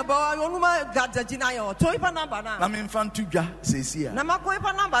 asro ya na ba onu ma gaja jina yo to ipa number Na na me mfa ntu dwa sesi a. na ma ko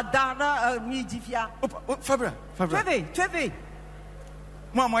ipa number da na mi jifia Opa Fabra. tweve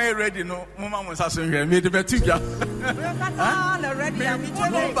Mama you ready no mama mo saso nhwe me de betu dwa. we kata na ready am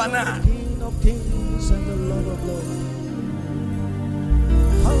tweve Number na. King of kings and the Lord of lords.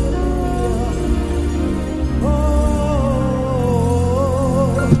 Hallelujah. Oh.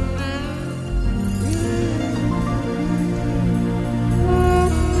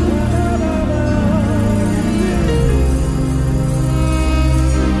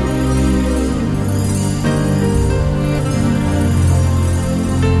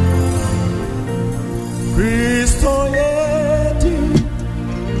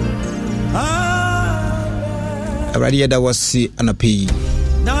 Awurade yɛda wase anapɛ yi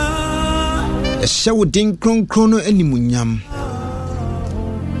ɛhyɛ wo den kronkron no animuonyam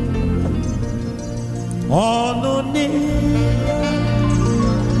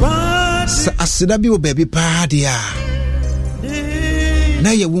sɛ aseda bi wɔ baabi paa deɛ a na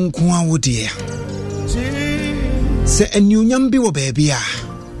yɛ wo nko a wo deɛ sɛ anuonyam bi wɔ baabi a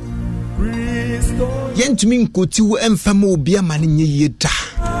yɛntumi nkɔti wo ɛmfa ma obi ama no nyɛ yie da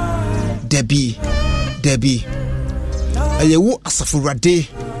dabi ɛyɛ wo Asafo Awurade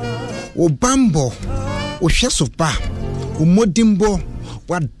wo bambɔ wo hwɛ so ba wo mmɔdemmɔ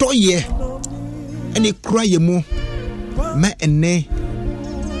wadɔyɛ ɛne kura yɛ mu ma ɛnɛ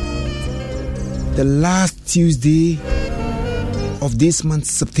the last Tuesday of this month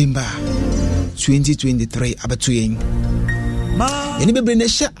September 2023 abɛto yɛn yɛne bebree na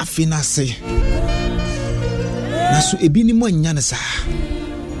ɛhyɛ afe no ase na so ebi ni mo anya no saa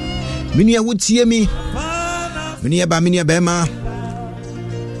menua wotie mi menua ba menua bɛma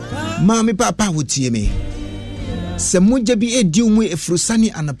ma me papa wotie mi sɛ mogya bi edi mu efurusani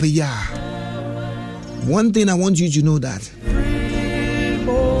anapa yi a one thing I want you to know that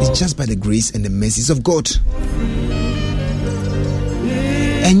it's just by the grace and the mercies of God.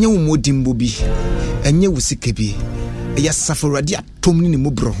 Ɛnyɛ wo modimbo bi ɛnyɛ wo sika bi ɛyɛ Asafo Awurade atom ne mu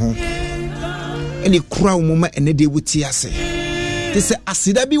bro ho Any crown mama and a day with Tiase. They say,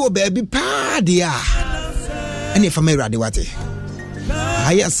 Asida be wo baby padia. And if I'm a radiwati,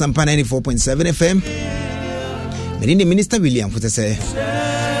 I have Asempa 94.7 FM. The Minister William for the say,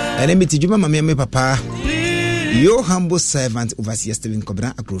 and let me teach you, Mamma, Papa, your humble servant overseer Stephen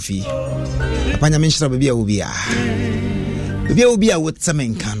Cobra Akrofi. Papa mentioned baby Obia. Baby Obia with some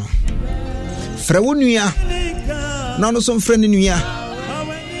encano. Fraunia, now some friend in Nuya.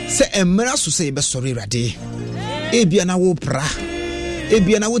 Say a mirror to say, but sorry, Radi. Ebiana Wopra.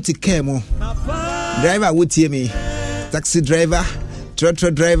 Ebiana would take care more. Driver would hear me. Taxi driver,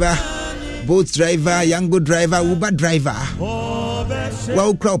 tractor driver, boat driver, Yango driver, Uber driver.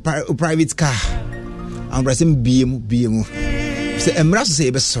 Wow, crowd private car. I'm pressing BM. Say a mirror to say,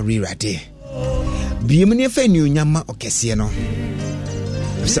 but sorry, Radi. BM near Fenu Yama or Cassiano.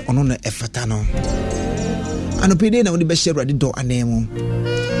 Say on effatano. And a pede now the best share at the door and name.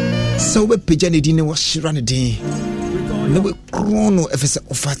 So we pigeon dinner was shirani day. No we chrono efese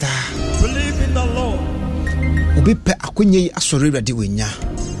ofata. Believe in the Lord. Ubi pe akunye asori ready wenya.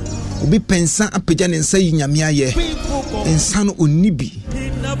 Ubi pensa a pigeon and say nyamia ye. Insano unibi.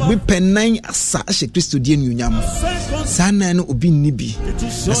 We pen 9 asa she Christo dien yunyam. Sana no ubi nibi.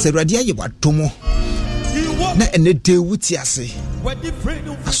 Na se radia ye watomo. Na ene de wuti ase.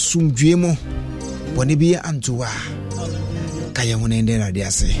 Asumdwe mo. Boni bi antuwa. Kaya huni ende radi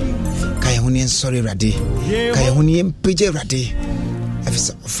ase. Kaya huni en sorry radi. Kaya huni en pije radi.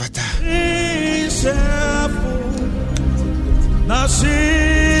 Afisa ofata.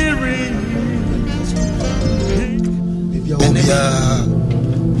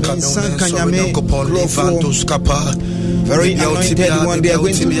 Very anointed one, they are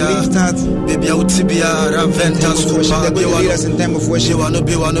going to lift that. Baby, I would be leaders in time of worship. So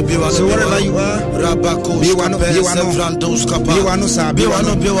wherever you are, be one.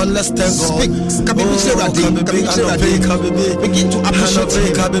 Let's speak. Begin to appreciate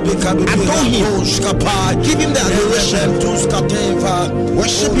him. Adore him. Give him the adoration.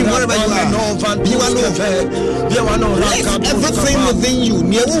 Worship him wherever you are. Be one. Let everything within you.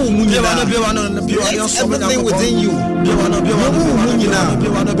 Let everything within you.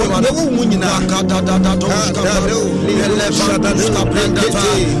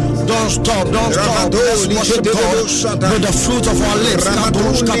 Don't stop. Let's worship God with the fruit of our lips.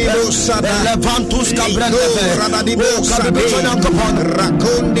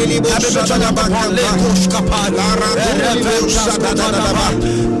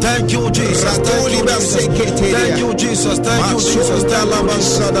 Thank you, Jesus. Thank you, Jesus.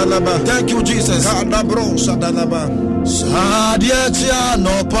 Thank you, Jesus. Sadiatia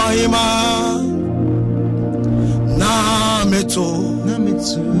no paima Nametu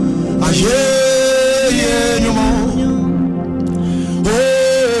Aye nyumo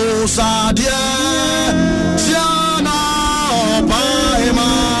Oh Sadiatia no paima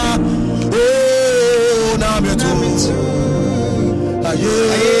Oh Nametu Aye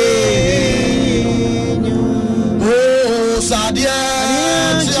Oh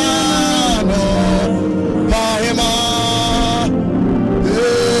Sadiatia no paima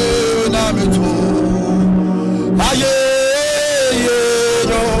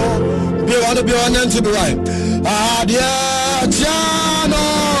Be on to be right. Adia Tiano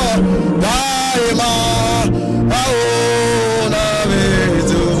Baima Aona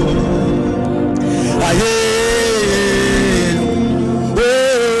Vetu Aye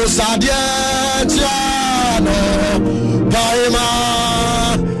Oh Sadia Tiano Baima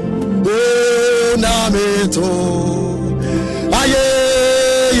Aona Vetu Aye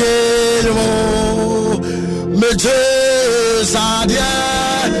Meje Sadia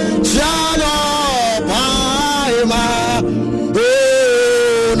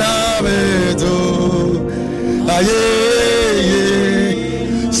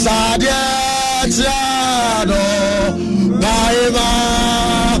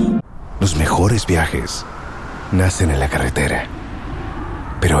Los mejores viajes nacen en la carretera,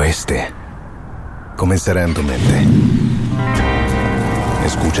 pero este comenzará en tu mente.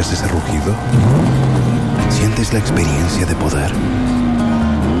 ¿Escuchas ese rugido? ¿Sientes la experiencia de poder?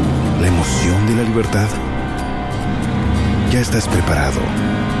 ¿La emoción de la libertad? Ya estás preparado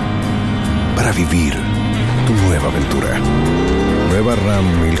para vivir tu nueva aventura. Nueva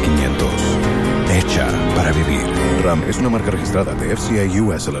Ram 1500. Hecha para vivir. Ram es una marca registrada de FCI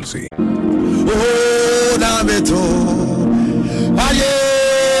US LLC. Oh, dame tú. Aye,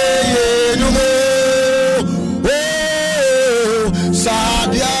 no mo. Oh,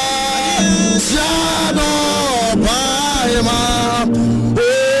 sabia, siano, paema.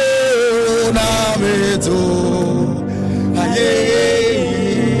 Oh, dame tú. Aye,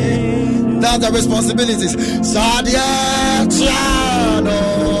 has the responsibilities. Sadia Tiano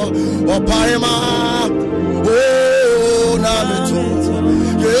Opaima. Oh, Nameto.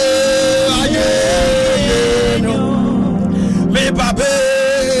 Yeah, no. Me Babe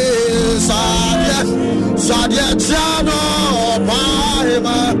Sadia Tiano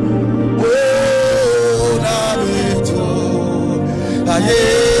Opaima. Oh, Nameto.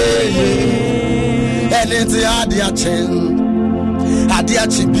 And it's Adia Chen. Adia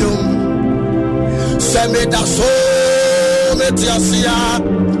Chibium, Semeda so Metiasia,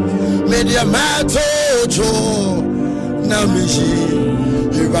 Media Mato, Namishi,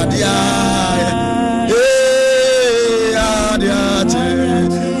 Ivadia, Adia,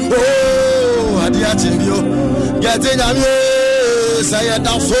 oh, Adia Chibio, getting a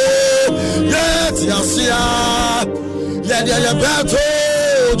Sayada so, Yetiasia, Yadia Mato,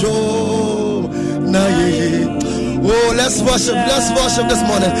 Nayi. Oh, let's worship this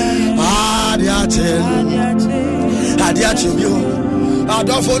morning. Adiachim you. I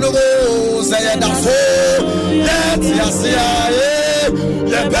don't follow. Say that so. Let us see.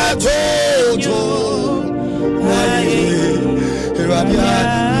 Yeah, better.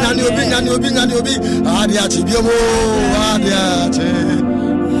 Nani. Adiachim you.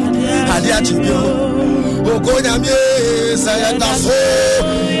 Adiachim you. Oh, go down here. Say that so.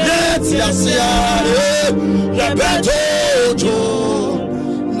 Let us see. Yeah, better.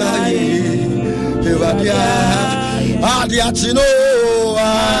 Adiachino,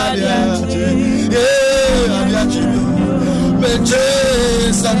 Adiachino, Meche,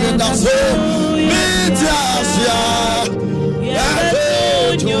 Samedaso, Metiasia,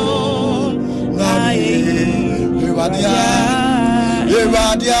 Yabejo,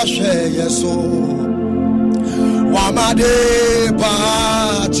 Evadia, Sheyeso, Wamade,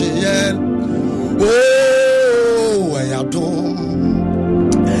 Pachien, oh,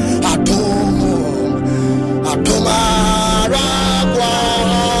 Atomaragwa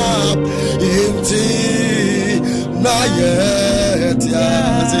inti na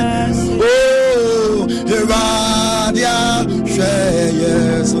yetiazi oh Iradia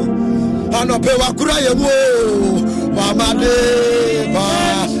sheyeso anope wakura yemo wamade ba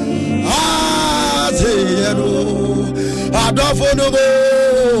azero adofono mo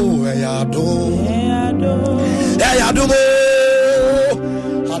eyado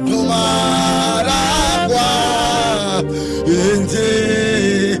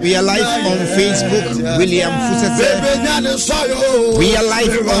We are live on Facebook, William Fusese. We are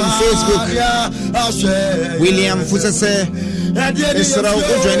live on Facebook, William Fusese. Isra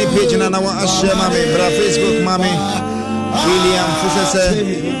uko join page na wa share mame bra Facebook mame William Fusese.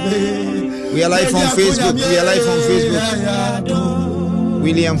 We are live on Facebook.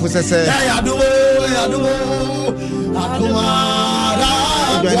 William Fusese.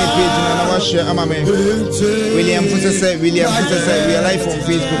 Join the page and I share Amame. William Fusese. We are live on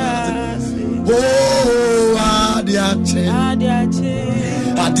Facebook. Oh,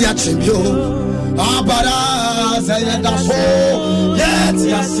 Adiache, yo. Abara, Zayenda so. Yes,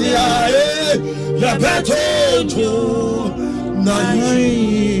 beto,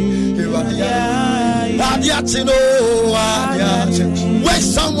 Adiache, no, Adiache. Wake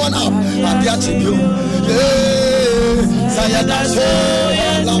someone up, Adiache, yo. Zayenda so.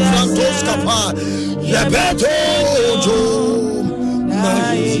 La Frantos Capa, Yebeto,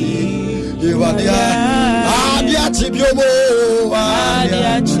 Adiachibiomo,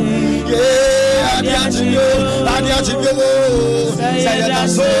 Adiachibiomo,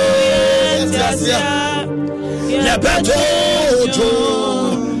 Sayadaso, Yebeto,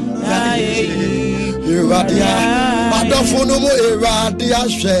 Iradia, Adofonomo, Iradia,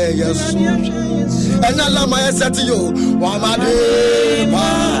 Shayas. And Allah my said to you, Wamade,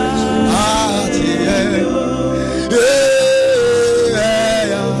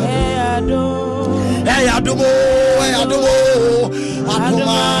 Adumo,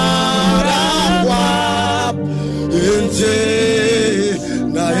 Adumaragwa, Inti,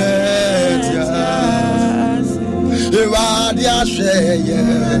 Naetia, Iradia,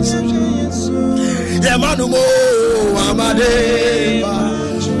 Shayas, Yamanumo, Amade,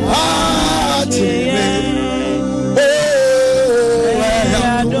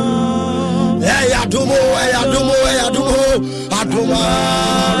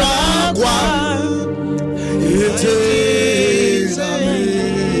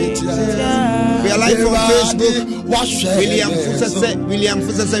 We are live on Facebook. William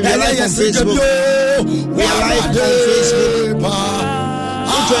Fusese. We are live on Facebook. We are live on Facebook.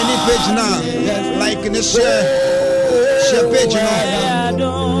 Go to any page now. Like and share page now.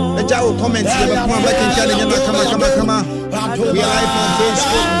 Jao comment here, but come back and challenge. Come. We are live on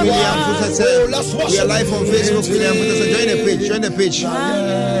Facebook. William Futase. We are live on Facebook. William Futase. Join the page.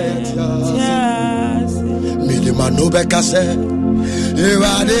 Midimano Bekase.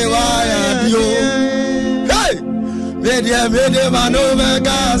 Hey! Midimano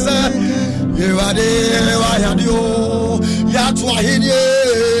Bekase. Yatwahidie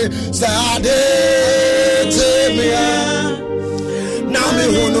Sade Temia Nami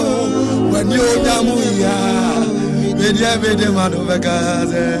Hono when you Namuya Media Mano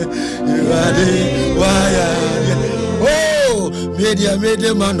Vagaze Irade Waya Oh Media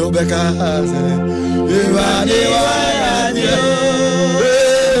Mano Vagaze Irade Waya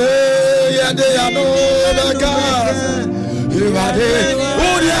Yade Yano Vagaze Irade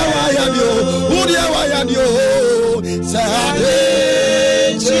Udia Waya Dio Sade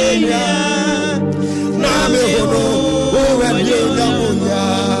Chenya Name Hono when you Namuya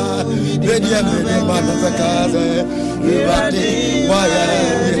Media Mano Vagaze Irade Waya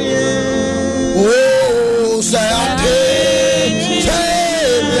Oh Sade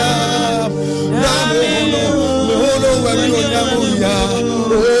Chenya Name Hono when you Namuya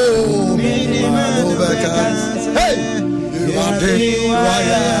Oh Mano Vagaze Hey Irade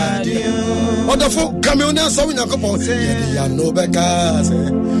Waya Wonderful communion, so we know upon you no because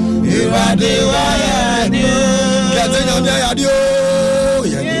you are the wire, getting on the audio.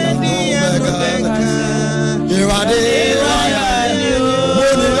 You are the wire,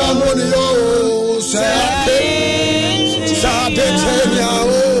 money,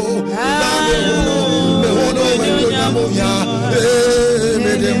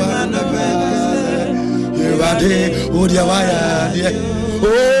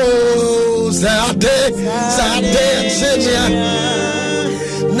 Saturday, Sade Chenya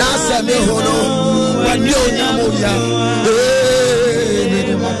Nasa me hono Wanyonya moya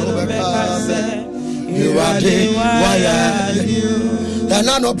You are the wire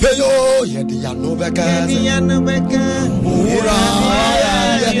Tanano peyo Yedi yano beka Ura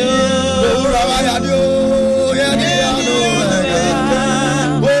waya dio Yedi yano beka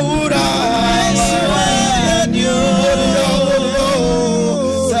Ura waya dio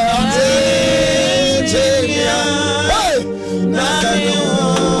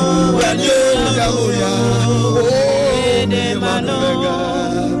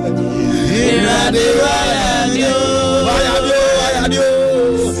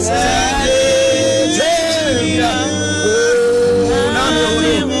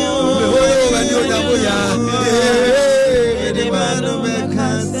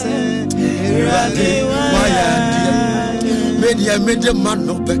Media man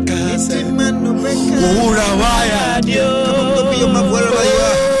no bekase. Ura waya dio. Wherever you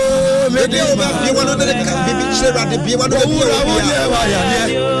are. Media man. You want to be sure at the be one of the waya.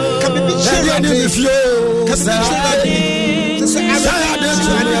 Come be sure at the few.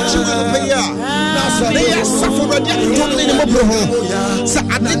 They are suffering.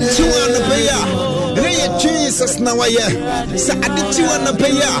 Jesus now I say I did you on the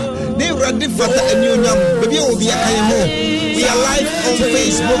payer. They were different and you know baby will be a we are live on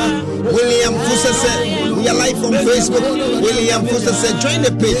Facebook. William Fusa said we are live on Facebook. William Fusa said join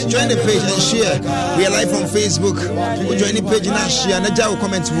the page and share. We are live on Facebook. We join the page and share and now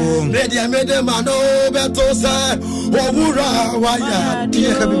comment media mano beto say owura waya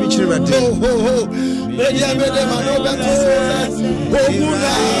dear baby children media mano beto say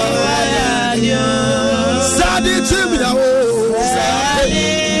owura waya Sadi Timia,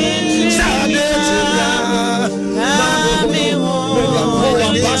 Sadi Timia, Nami,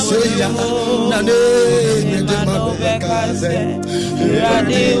 Nane,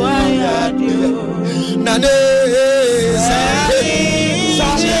 Nane,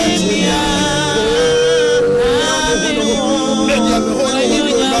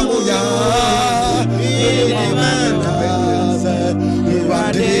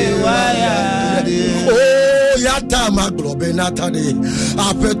 Yatama globe natani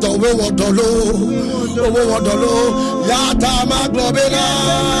apeto we wodolo Yatama globe na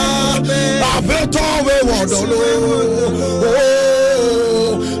apeto we wodolo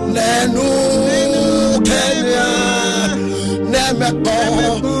nenu Kenya nemeto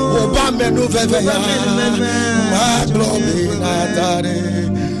obamenu veveya ma globe natani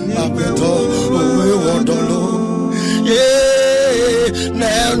apeto we wodolo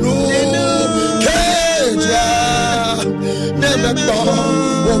nenu Nemeto,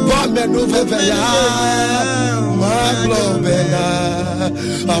 Obama no veveya, Maglobena,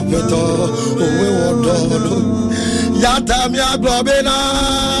 Apeto, Owe Wodolo, Yatamia Globena,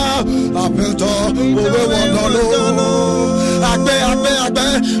 Apeto, Owe Wodolo,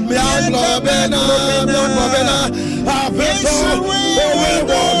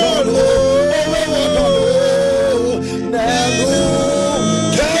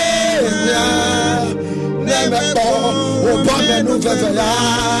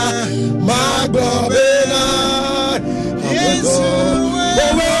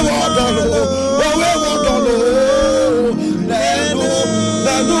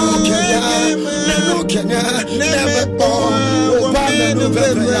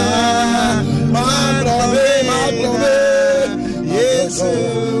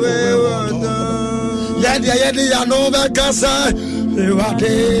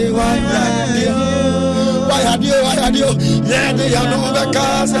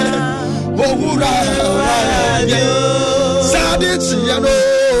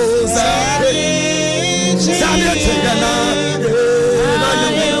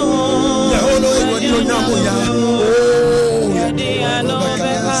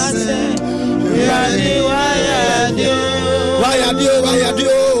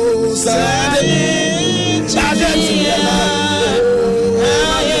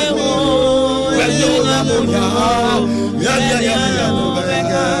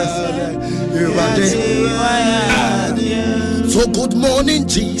 So good morning,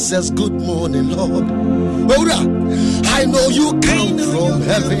 Jesus. Good morning, Lord. I know you come from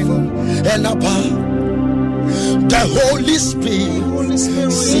heaven and above. The Holy Spirit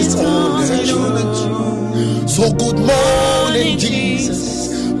sits on the throne. So good morning, Jesus.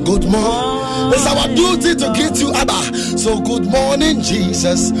 Good morning. It's our duty to greet you, Abba. So good morning,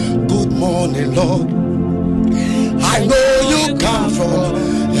 Jesus. Good morning, Lord. I know you come from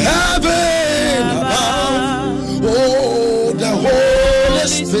heaven above. Oh, the Holy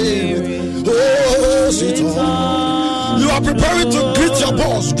Spirit. Oh, sit on. You are preparing to greet your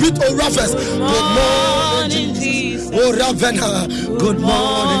boss. Greet Orafes. Good morning, Jesus. Oh, Ravena. Good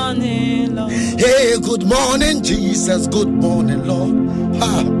morning, Lord. Hey, good morning, Jesus. Good morning, Lord.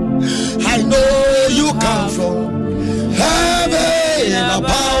 I know you come from heaven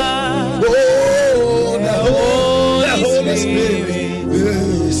above. Oh, the Holy Spirit.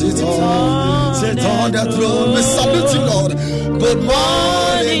 Sit on the throne. We salute you, Lord. Good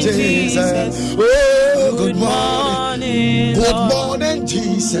morning, Jesus. Oh, good morning. Good morning,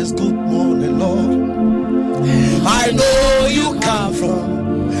 Jesus. Good morning, Lord. I know you come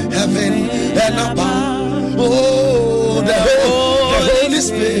from heaven and above. Oh, the Holy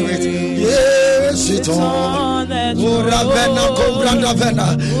Spirit. Yes, sit on. Oh, Ravena,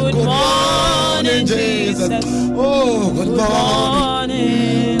 Ravena. Good morning, Jesus. Oh, good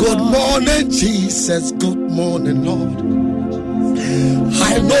morning. Good morning, Jesus. Good morning, Lord.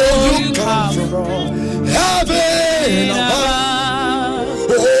 I know you come from heaven above.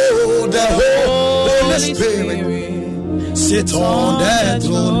 Oh, the Holy Spirit sit on that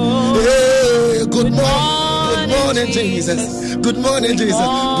throne. Hey, good morning, Jesus. Good morning, Jesus.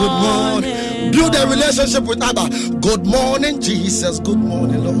 Good morning. Build a relationship with Abba. Good morning, Jesus. Good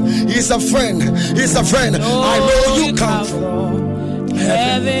morning, Lord. He's a friend. He's a friend. I know you come from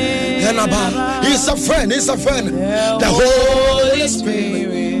heaven and above. He's a friend. He's a friend. The Holy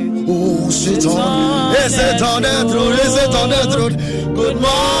Spirit. Oh, sit on. Is it on the throne? Is it on the throne? Good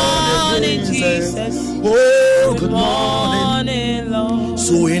morning, Jesus. Oh, good morning, Lord.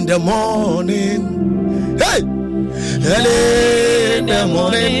 So in the morning, hey, early in the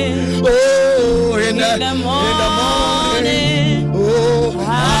morning, oh, in the morning, oh,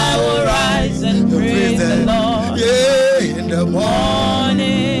 I will rise and praise the Lord. Yeah, in the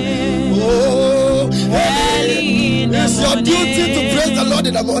morning, oh, early in the morning. It's your duty to praise the Lord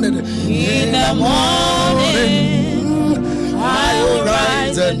in the morning. In the morning, I will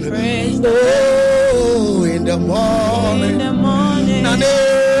rise and praise the Lord. Oh, in the morning,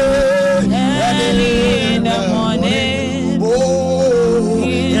 early in the morning, oh,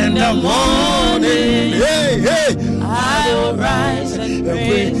 in the morning, hey, hey, I will rise and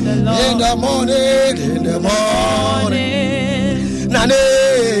praise the Lord. In the morning, in the morning,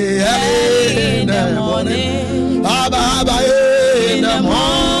 in the morning, Abba, in the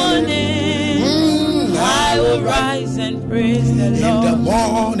morning, I will rise and praise the Lord. In the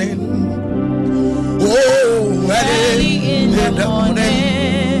morning, oh, early in the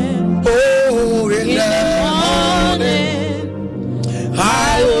morning, oh, in the morning, I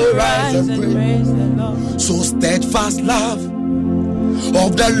will rise and praise the Lord. So steadfast love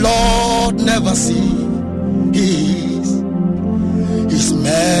of the Lord never cease. His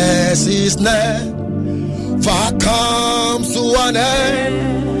mercies never comes to an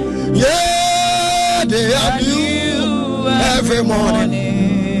end. Yeah, they are new every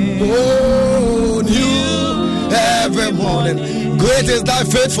morning. Oh, new every morning. morning. Great is thy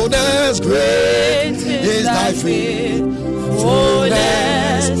faithfulness. Great is thy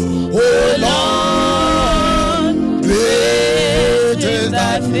faithfulness. Oh Lord, great is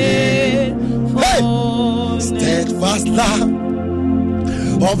thy faithfulness. Steadfast love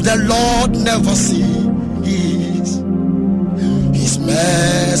of the Lord never ceases. His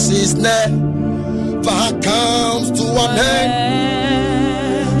mercies never comes to an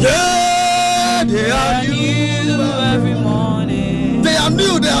end. Yeah, they are new every morning. They are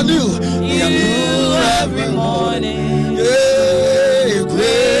new. They are new every morning. Yeah,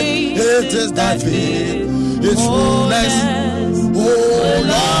 great is thy faithfulness. Oh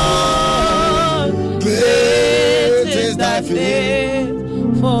Lord, great is thy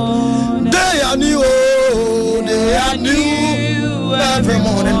faithfulness. They are new. They are new every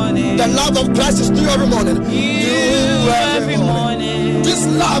morning. The love of Christ is new every morning. New every morning. This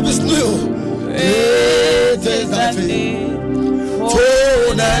love is new. Great is thy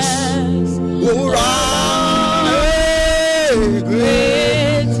faithfulness.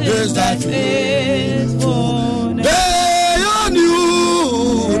 Great is thy faithfulness. They are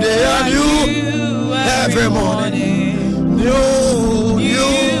new. They are new every morning. New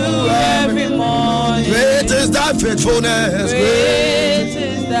every morning. Great is thy faithfulness. Great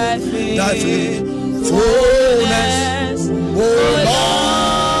is thy faithfulness. Oh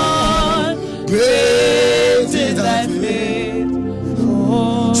Lord, great is thy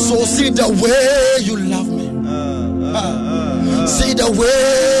faithfulness. So see the way you love me. See the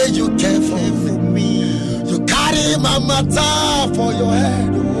way you care for me. You carry my matter for your head.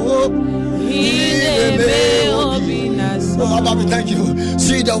 Oh, Baba, thank you.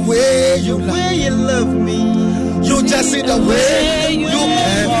 See the way you love me. You just see the way you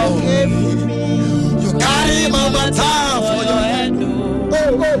care for me. You carry my matter for your head.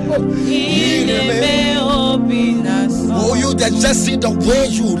 Oh, you just see the way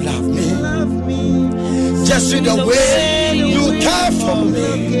you love me. Just see the way you care for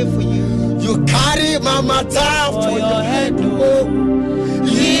me. You carry my matter for your head.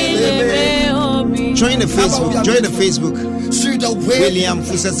 Join the Facebook. See the way William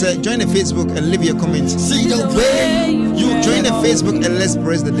Fusese. Join the Facebook and leave your comments. See the way you join the Facebook and let's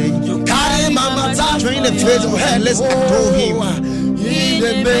praise the day. You carry my matter. Join the Facebook and let's adore him.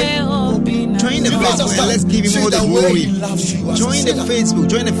 Join the Facebook and let's give him all the glory. Join the Facebook.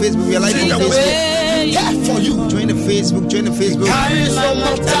 We are live on Facebook. For you. Join the Facebook. And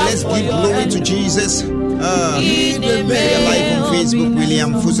let's give glory to Jesus. We are live on Facebook.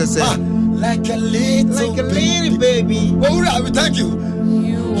 William Fusese. Like a little baby. Oh, we thank you.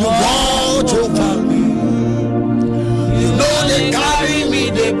 You watch over me. You know they carry me,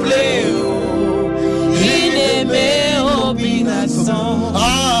 they play.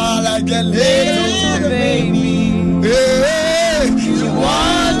 Like a little baby. You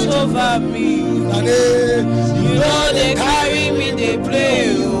watch over me. You know they carry me, they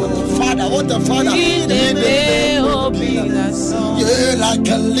play. What the Father? Yeah, like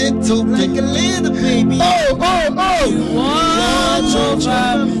a little baby. Oh. You watch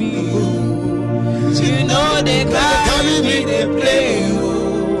over me. You know they carry me, they play.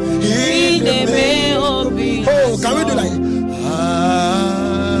 Oh, can we do like?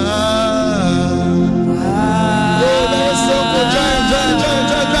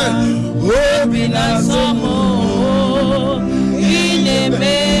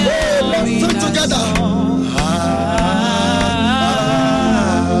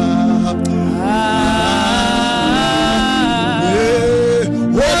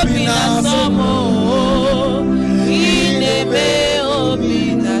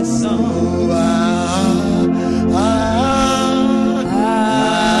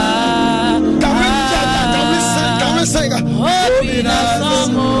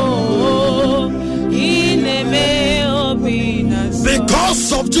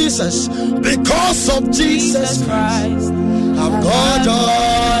 Because of Jesus Christ, I've got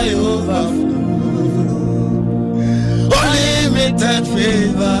joy overflow. Unlimited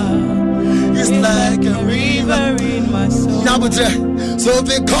favor is like a river in my soul. So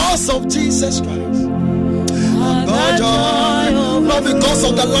because of Jesus Christ, I've got joy overflow. Not because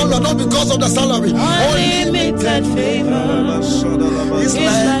of the landlord, not because of the salary. Unlimited favor is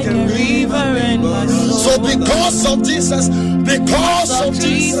like a river in my soul. So because of Jesus Christ,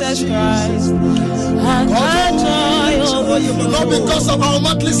 I got joy over you. Not because of our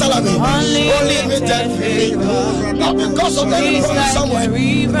monthly salary, unlimited favor. Not because of the somewhere,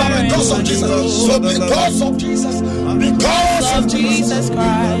 but because of Jesus. So because of Jesus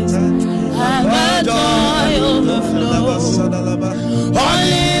Christ, I got joy overflow.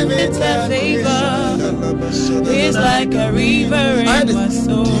 Unlimited favor It's like a river in my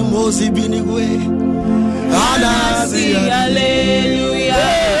soul. Anasi, hallelujah.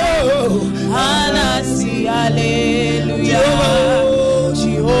 Anasi, hallelujah.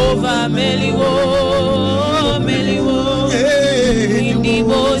 Jehovah Meliwo, Meliwo.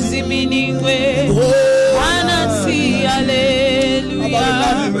 Indibozi miningwe. Anasi, hallelujah.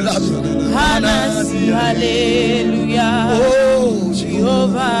 Anasi, hallelujah.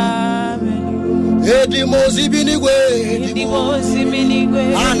 Jehovah Meliwo. Edimozi binigwe. Indibozi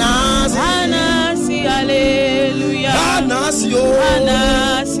miningwe. Anasi, hallelujah. Anasi,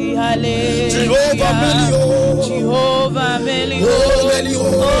 hallelujah. Jehovah Meliwo. Jehovah Meliwo. Oh, Meliwo. Oh,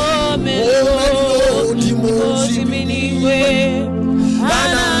 Meliwo. Dimozi miningwe.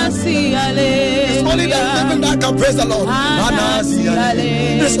 Anasi, hallelujah. It's only the living that can praise the Lord. Anasi,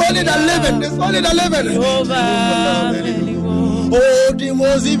 hallelujah. It's only the living. It's only the living. Jehovah Meliwo. Oh,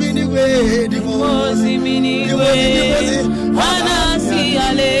 Dimozi binigwe. Dimozi miningwe. Anasi,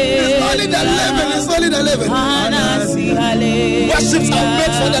 hallelujah. It's only the living. It's only the living. Anasi, hallelujah. Worships are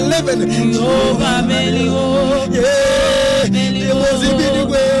made for the living. Jehovah Meliwo. Yeah. Dimozi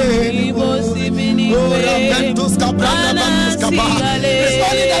binigwe. Dimozi miningwe. It's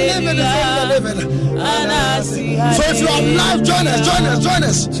only the living. It's only the living. Anasi, So if you are live, join us.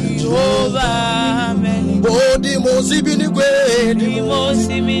 Jehovah Meliwo. Oh, Dimozi binigwe.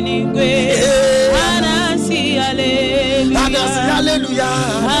 Dimozi miningwe. Anasi, hallelujah. Anasi, hallelujah.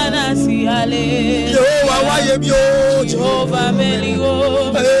 Anasi, hallelujah. Jehovah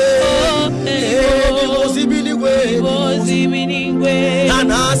Meliwo. Dimozi binigwe. Dimozi miningwe.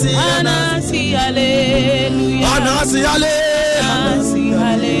 Anasi, hallelujah. Anasi, hallelujah. Anasi,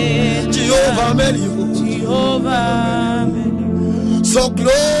 hallelujah. Jehovah Meliwo. Jehovah Meliwo. So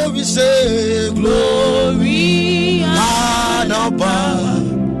glory, say Glory and power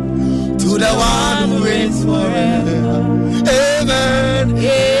to the one who reigns forever. Amen.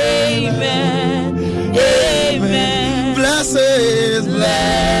 Amen. Amen. Blessings,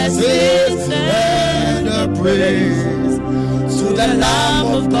 and the praise to the Lamb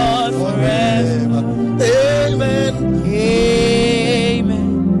of God forever. Amen. Amen.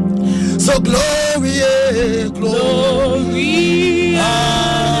 So glory and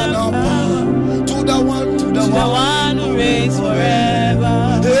power to the one who reigns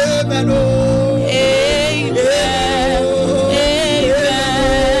forever. Amen. Oh. Amen.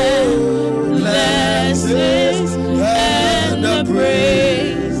 Amen. Blessings and the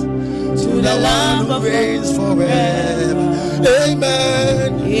praise to the Lamb of reigns forever.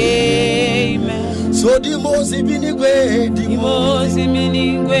 Amen. Amen. So Dimozi binigwe. Dimozi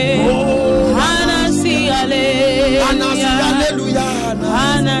miningwe. Anasi, hallelujah.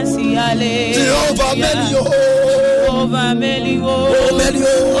 Anasi, hallelujah. Jehovah Meliwo. Jehovah Meliwo. Oh,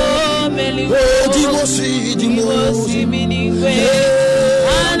 Meliwo. Oh, Meliwo. Oh, Dimozi miningwe.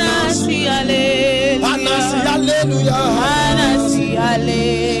 Anasi, hallelujah. Anasi, hallelujah. Anasi,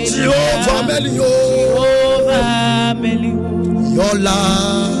 hallelujah. Jehovah Meliwo. Jehovah Meliwo. Your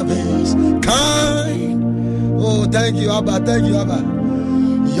love is kind. Oh, thank you, Abba. Thank you, Abba.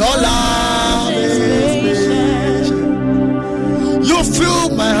 Your love is patient. You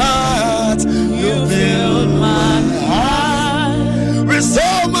filled my heart. You filled my heart with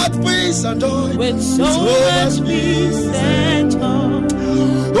so much peace and joy. With so much peace and joy.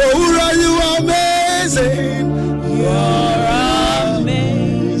 Oh, are you amazing? You're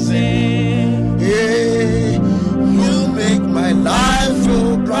amazing. Yeah, you make my life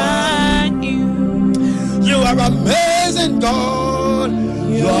feel bright. You are amazing, God.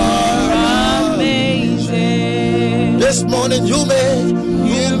 You are amazing. This morning you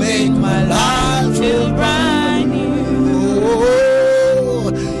make my life feel bright.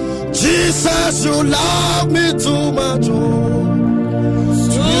 Oh, Jesus, you love me too much.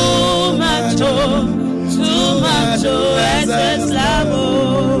 Too much, too much, excess love.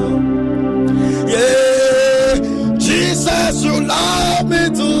 Yeah, Jesus, you love me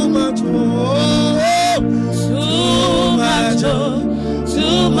too much.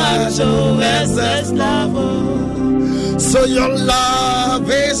 Too much, excess love. So your love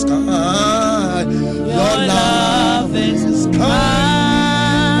is kind. Your love is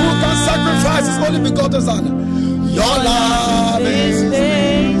kind. Who can sacrifice his only begotten Son? Your love is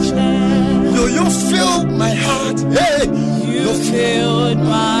patient. You filled my heart. Hey, you filled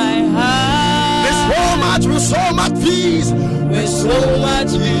my heart with so much peace, with so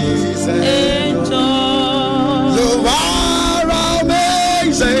much peace and joy. You are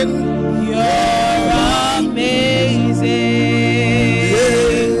amazing. You're amazing.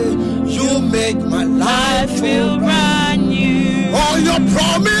 Yeah, you make my life feel brand new. All your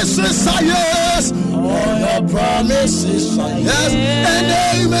promises are yes. All your promises are yes and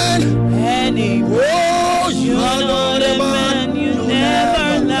amen. Oh, you are not a man, you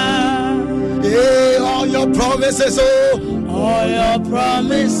never lie. Hey, all your promises, all your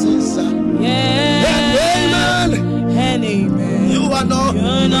promises are yes and amen. You are not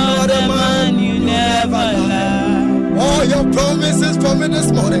a man, you never lie. All your promises for me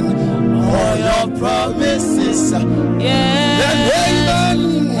this morning, all your promises are yes and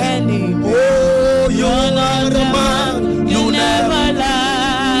amen. Oh, you are not a man, you never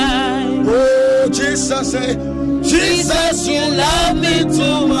lie. Oh, Jesus, Jesus, you love me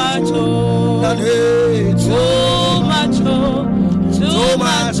too much, too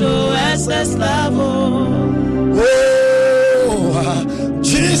much, excess love. Oh,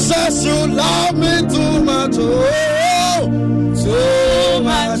 Jesus, you love me too much, too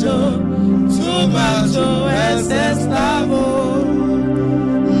much, excess love.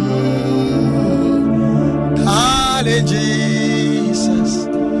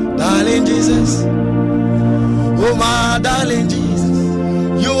 Darling Jesus, oh my darling Jesus,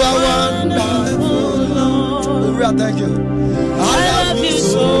 you are wonderful, Lord. Thank you. I love you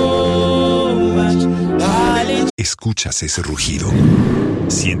so much, darling. Escuchas ese rugido,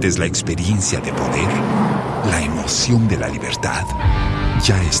 sientes la experiencia de poder, la emoción de la libertad.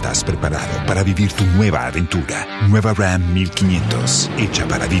 Ya estás preparado para vivir tu nueva aventura. Nueva Ram 1500, hecha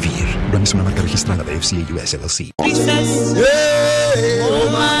para vivir. Ram es una marca registrada de FCA US LLC. Jesus, oh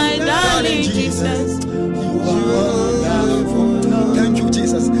my darling Jesus, you are wonderful. Thank you,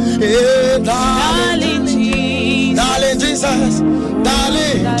 Jesus. Hey, darling Jesus, darling Jesus,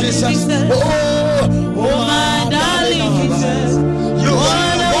 darling Jesus. Oh my darling Jesus, you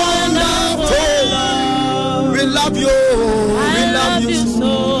are wonderful. We love you.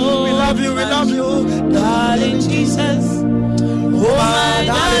 We love you, darling Jesus. Oh my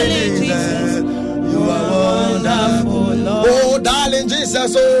darling Jesus, you are wonderful, Lord. Oh darling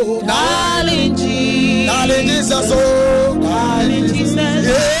Jesus, oh darling Jesus, darling Jesus, oh darling Jesus.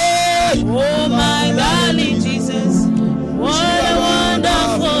 Yeah. Oh my darling Jesus, what a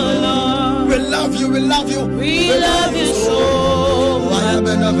wonderful Lord. We love you, we love you, we love you so much,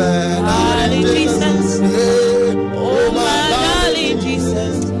 darling Jesus. Yeah. Oh my darling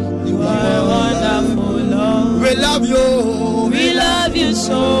Jesus, you are wonderful, Lord. We love you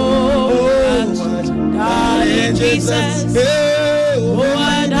so much, darling Jesus. Oh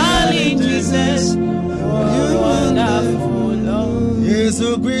my darling Jesus, you are wonderful, Lord.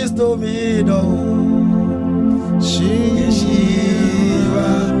 Jesus Christo me do, Shiva,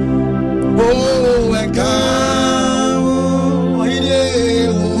 oh and come, oh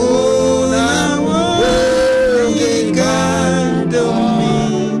yeah, oh now, oh God do me,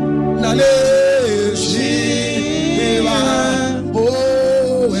 Nale Shiva,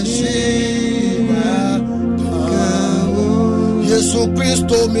 oh and Shiva, Jesus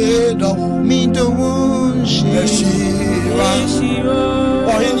Christo me do, Shiva,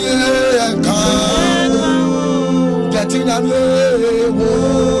 oh yeah and come, getting a new,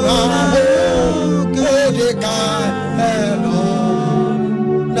 oh they can hello,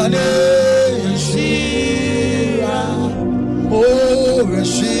 Nale Shiva, oh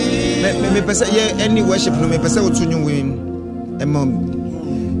Shiva. Me pesa ye any worship no me pesa otu nyu win emom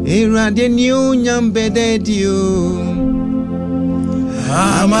irade ni onyambe dedio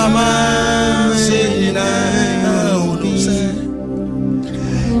Mama Sina Oduse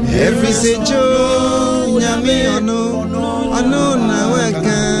every sejo nyame ono na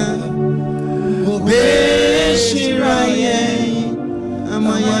weka Obe Shiraye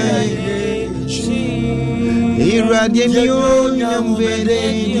amaya irade ni onyambe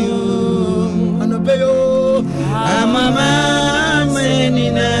dedio Anobeyo amama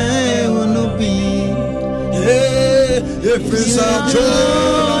menina onobi if it's a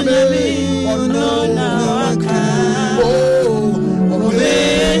journey ono na waka Obe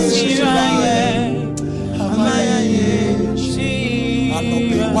Shiraye amaya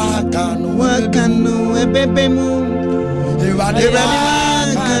Anobe wakano ebebemu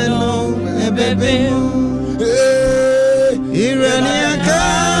wakano ebebemu irani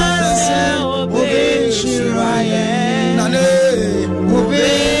akase Obe Shiraye Obe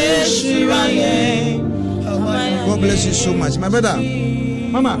Shiraye. God bless you so much, my brother.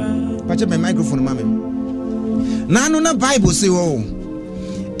 Mama, patch my microphone, mama. Now, no Bible say, oh,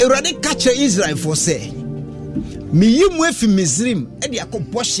 already catch Israel for say, me you move from Mizrim, and you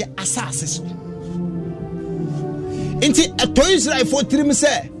can wash your assassins. Inti to Israel for trim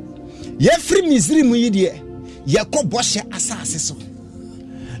say, ye free Mizrim, ye dear, ye can wash your assassins.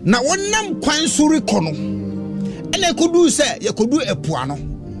 Now, one nam kwan suri kono, and I could do say, you could do a puano.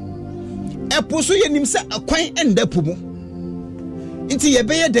 Epo so yenim se akwan enda po mu. Nti ye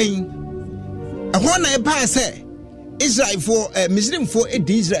beye den. Ehon na eba se Israel for Muslim for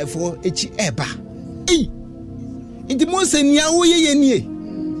edi Israel for echi eba. Nti mo se nia wo ye nie.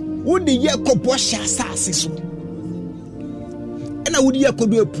 Wo de ye kopo hya asase so. Ena wo de ye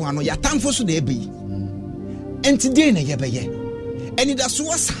kodo epu ano ya tamfo so de ebe. Nti de na ye beye. Eni da so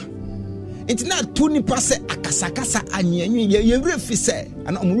wasa. Nti na to nipa se akasakasa anyenwe ye refi se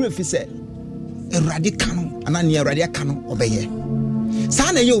ana omu refi se Erade kano ana ne erade kano obeye.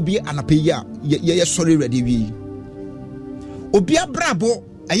 Sa na ye obi anape yi a ye sori ready wi. Obi abrabo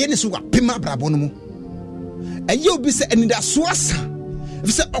aye ne so wa pema abrabo no mu. Aye obi se enida so asa.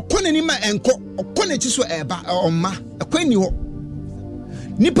 Fi se okone ni ma enko okone chi so eba omma akwani ho.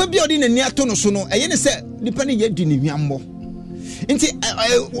 Nipa bi odi nani ato no so no aye ne se nipa ne ye di ne hwambo. Nti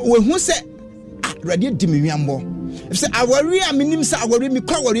we hu se ready di me hwambo. Fi se awari a minim se awari mi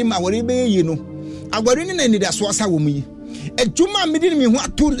kwa awari ma awari be yi no. Agwari ni na enida so asa wo mu yi. Ejuma medi ni me hu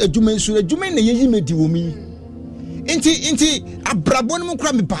ato ejuma nsu ejuma na yeyi medi wo mu yi. Inti abrabo no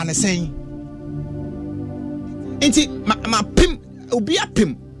kura me ba ne sen. Inti ma pim obi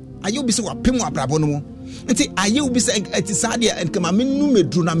apim aye obi se wa pim wa abrabo no mu. Inti aye obi se eti sade enkama menu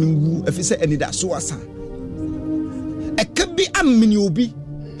medru na menwu afi se enida so asa. Ekabi amini obi.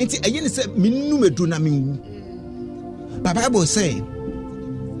 Inti aye ne se menu medru na menwu. Bible say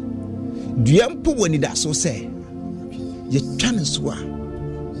duampo woni da so say ye twane so a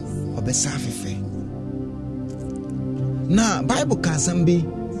obesa afefe. Na Bible can sambi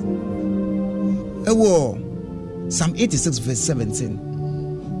ewo Psalm 86 verse 17.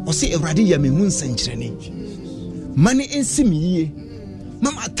 O say Ewrade ya me hu nsankyerene. Mane ensimi yie.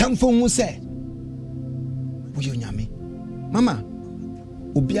 Mama tamfo hu say wo yo nyame. Mama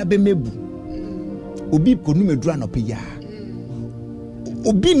obi abemebu. Obi konu medura no pe ya.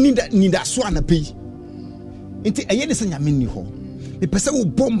 Obi nida so anape. Nti eye ne sanya menni ho. Me pese wo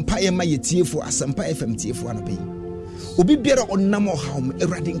bompa ye ma yetiefo Asempa FM tiefo anape. Obi biara onam ohawm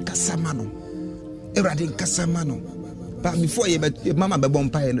Ewrade nkasama no. Ewrade nkasama no. But before ye mama be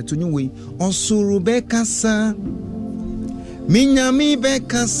bompa ye no to nyu we onsuru be kasa. Minyami be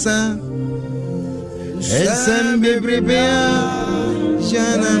kasa. Esem bebrebea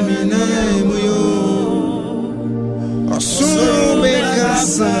jana mina moyo. Osuru be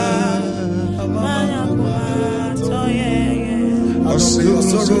kasa.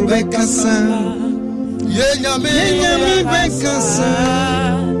 Osuru be kasa. Yenyami be kasa.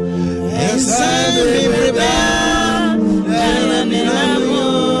 Esem bebrebea jana mina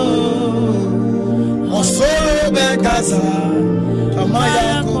moyo. Osuru be kasa.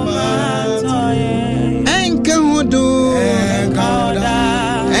 Amaya kuma toye. Enka hudu.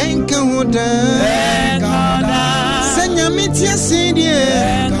 Enka huda. Mitia sidie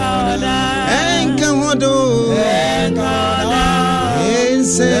enka hodo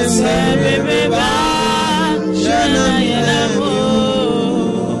beba jana minamo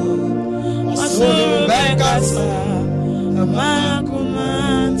osoro bekasa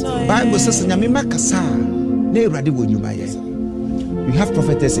amakumanto. Bible says nyame makasa na Ewrade wo nyuma ye. We have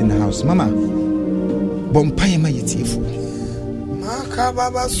prophetess in the house. Mama bompaye ma yetiefo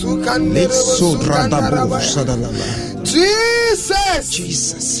makababa sukan so draba sadalaba.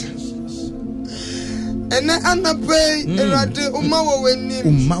 Jesus. Ene anape Ewrade umawo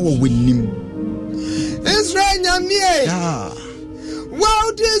wenim. Israel nyamie.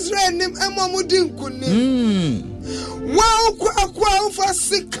 Wow, Israel nim emomudi nkunim. Wow, kwa ufa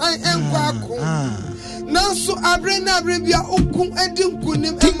sikan enkwako. Nanso abrena bia okun edi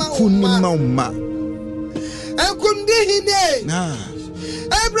nkunim ema. Enkundi hine.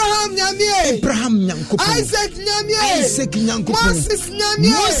 Abraham nyamie. Isaac nyamie. Moses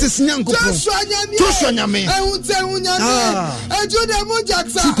nyamie. Joshua nyamie. Ehunte nyamie. Ejude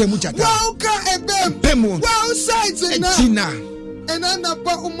mujaksa. Wow ka ebem. Wow site na. Enana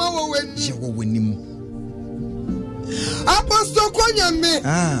pa umawo weni. Apostle ko nyamie.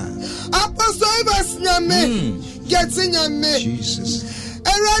 Apostle Ibas nyamie. Geti nyamie. Jesus.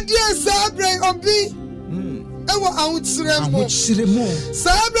 Ewrade sabre obi. Ewo awutsiremo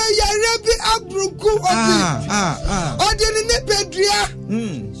sabre yare bi abruku obi odi ni pedua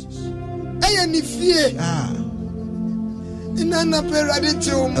eye ni fie inana perade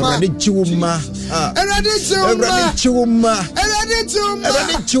chiuma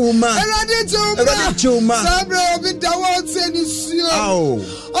sabre obi dawo teni sio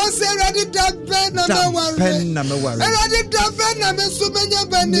o se Ewrade da ben na me ware Ewrade da ben na me so benya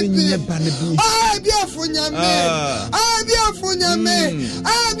banibi biafunyame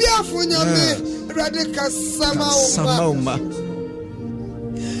Ewrade kasama uma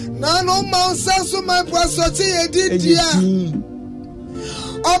na no ma so my prosochi edidia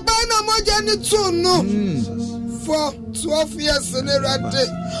oba na moja ni tunu for 12 years in Erade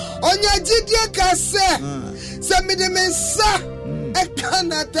onya jidie kase se me de mensa e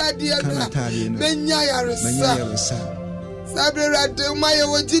kanata dia na menya yaresa sabre Erade umaye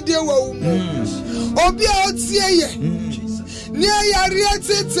wojidie wa umu obi a otie ye ni ayare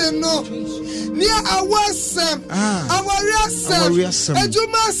tete no ni awasem awariasem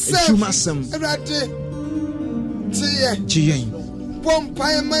ejumasem Erade tie Pompa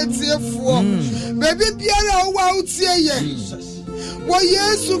Matiefo, baby Biara, wow, tie wo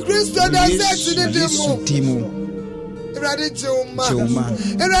Yesu Christo da set the demo. Erade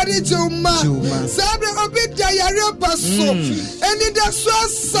Joma, Sabre Obida Yare Paso, and in the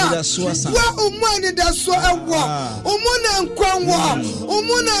Swassa, wa umani da so ewa, umuna nkwawa,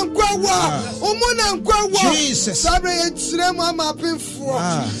 Sabre Etrema mapinfo,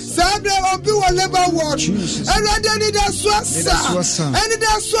 Sabre Obi wa leba watch, Erade ni da Swassa, and the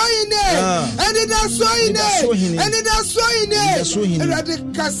soine, Erade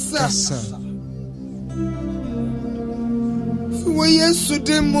Kasa. Yesu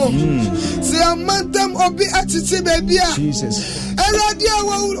demo say amantem obi atiti babia Jesus eradia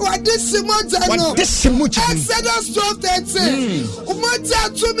wa desimuja no Exodus 12:13 umoja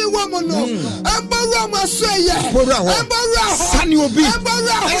tumi wo no embaru amasoye embaru sani obi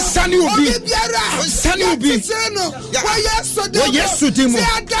no wa Yesu demo say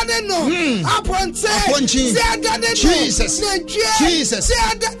adane no aponte say adane no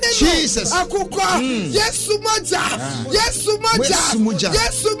Jesus akukwa Yesu moja Yesu moja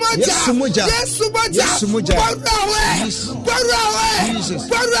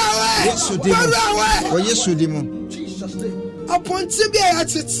Yesu dimo aponti bi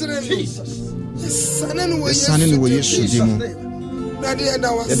atitire sanen wo Yesu dimo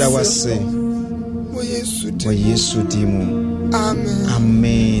eda wase wo Yesu dimo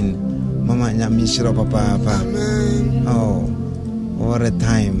amen mama nyamishira papa amen oh what a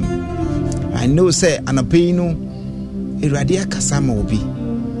time I know say anapinu Iradia kasama obi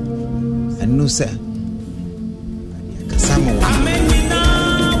and no sir kasama obi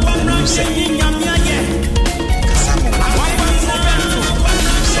no sir kasama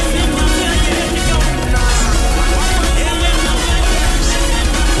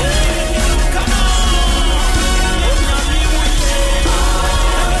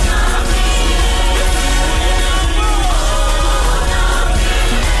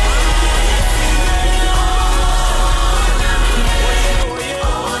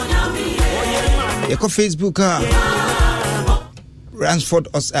Yeko Facebook Ransford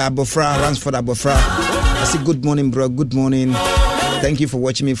Abofra. I say good morning, bro. Good morning. Thank you for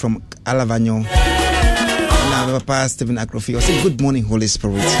watching me from Alavanyo. Now, Papa Stephen Akrofi. I say good morning, Holy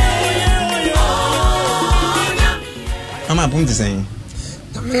Spirit. I'm a point to say.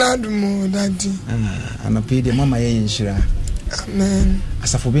 I'm not more daddy. I'm a pay the mama inshira. Amen.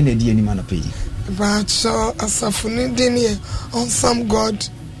 Asafobin the any man a pay. But so Asafuni dini on some God.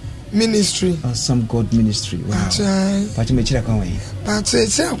 Ministry. Some God ministry. Wow. Pati mechira kwa wei. Pati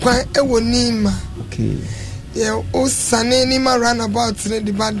mechira kwa ewo nima. Okay. Yeah, o sane nima runabout ne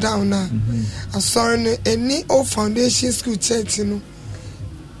di bad down na. Asore no any o foundation school church no.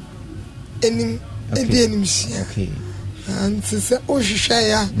 Enim ebi enim shia. Okay. And se o hwehwe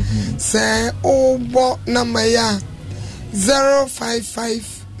ya. Se o bo number ya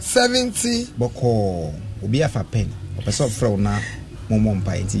 055 70 boko. Obi afa pen. Opese ofro na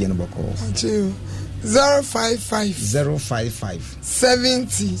Mompa into Yanaboko 055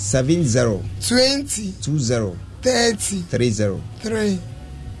 70 20 30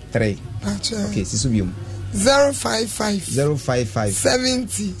 3 okay, Sisubium 055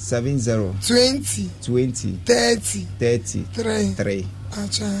 70 20 30 3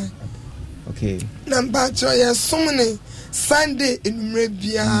 okay. Number choya sumune Sunday in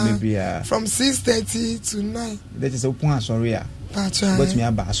Mrebia from 6:30 to 9. That is a point sorry. But me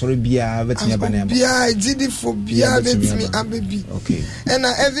aba sorry bia bet me aba na bia gidi for bia bet me ababi. Okay. And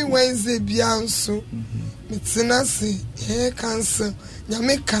every Wednesday bia so metina se hair cancer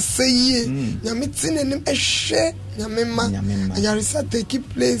nyame kase yie nyame tinenim ehwe nyame ma ayaresa take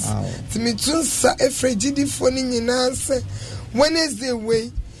place timi tunsa efre gidi for ni nyina se Wednesday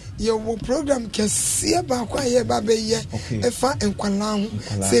way your program kese ba kwa ye ba be ye efa enkwala ho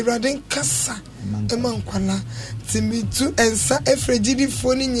se raden kasa ema nkwala timitu ensa efrejidi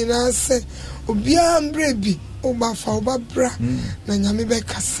foni nyina se obia mbrebi oba fa oba bra na nyame be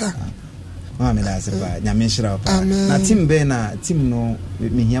kasa me da se ba nyame shira pa na tim be na tim no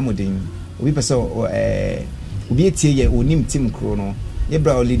me hia moden obi pese obi etie ye onim tim kro no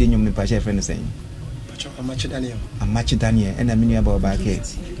Ebra leading you me pa chef friend saying. Amachi Daniel and I mean about back here.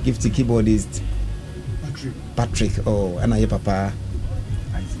 Gift keyboardist Patrick. Oh, and I Papa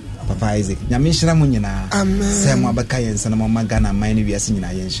Isaac. Nyamishra munyana. Amen. Sema bakaya sana mama Ghana mine we are singing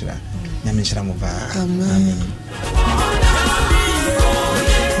ayenshra. Nyamishra muva. Amen.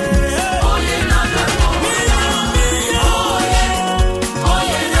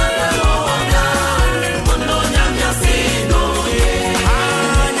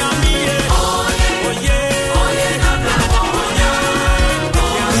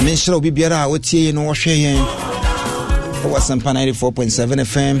 Nyamishra obi biara otie no hwe yen. Asempa 94.7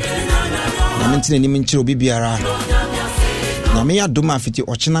 FM. Na mentine ni menchire obi biara. Na me adoma afiti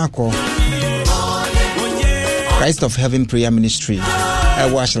ochina ko. Christ of Heaven Prayer Ministry. I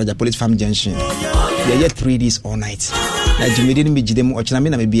watch the Police Farm Junction. They yet 3 days all night. Na jumedi ni mejidem ochina me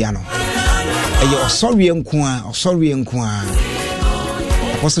na me bia no. Eye osori enko a.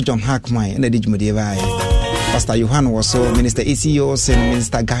 Apostle John Hackman na de jumedi ba. Pastor Johan was so Minister ECO and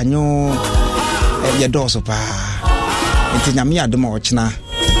Minister Ganyo. Ye doso pa.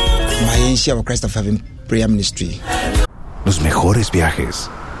 Christ of Heaven Prayer Ministry. Los mejores viajes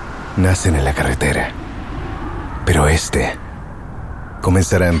nacen en la carretera, pero este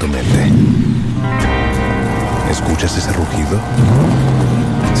comenzará en tu mente. ¿Escuchas ese rugido?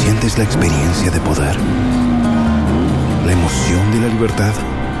 ¿Sientes la experiencia de poder? ¿La emoción de la libertad?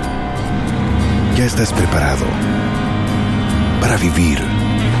 Ya estás preparado para vivir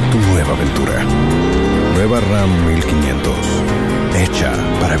tu nueva aventura. Nueva RAM 1500. Hecha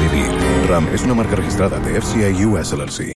para vivir. RAM es una marca registrada de FCI US LLC.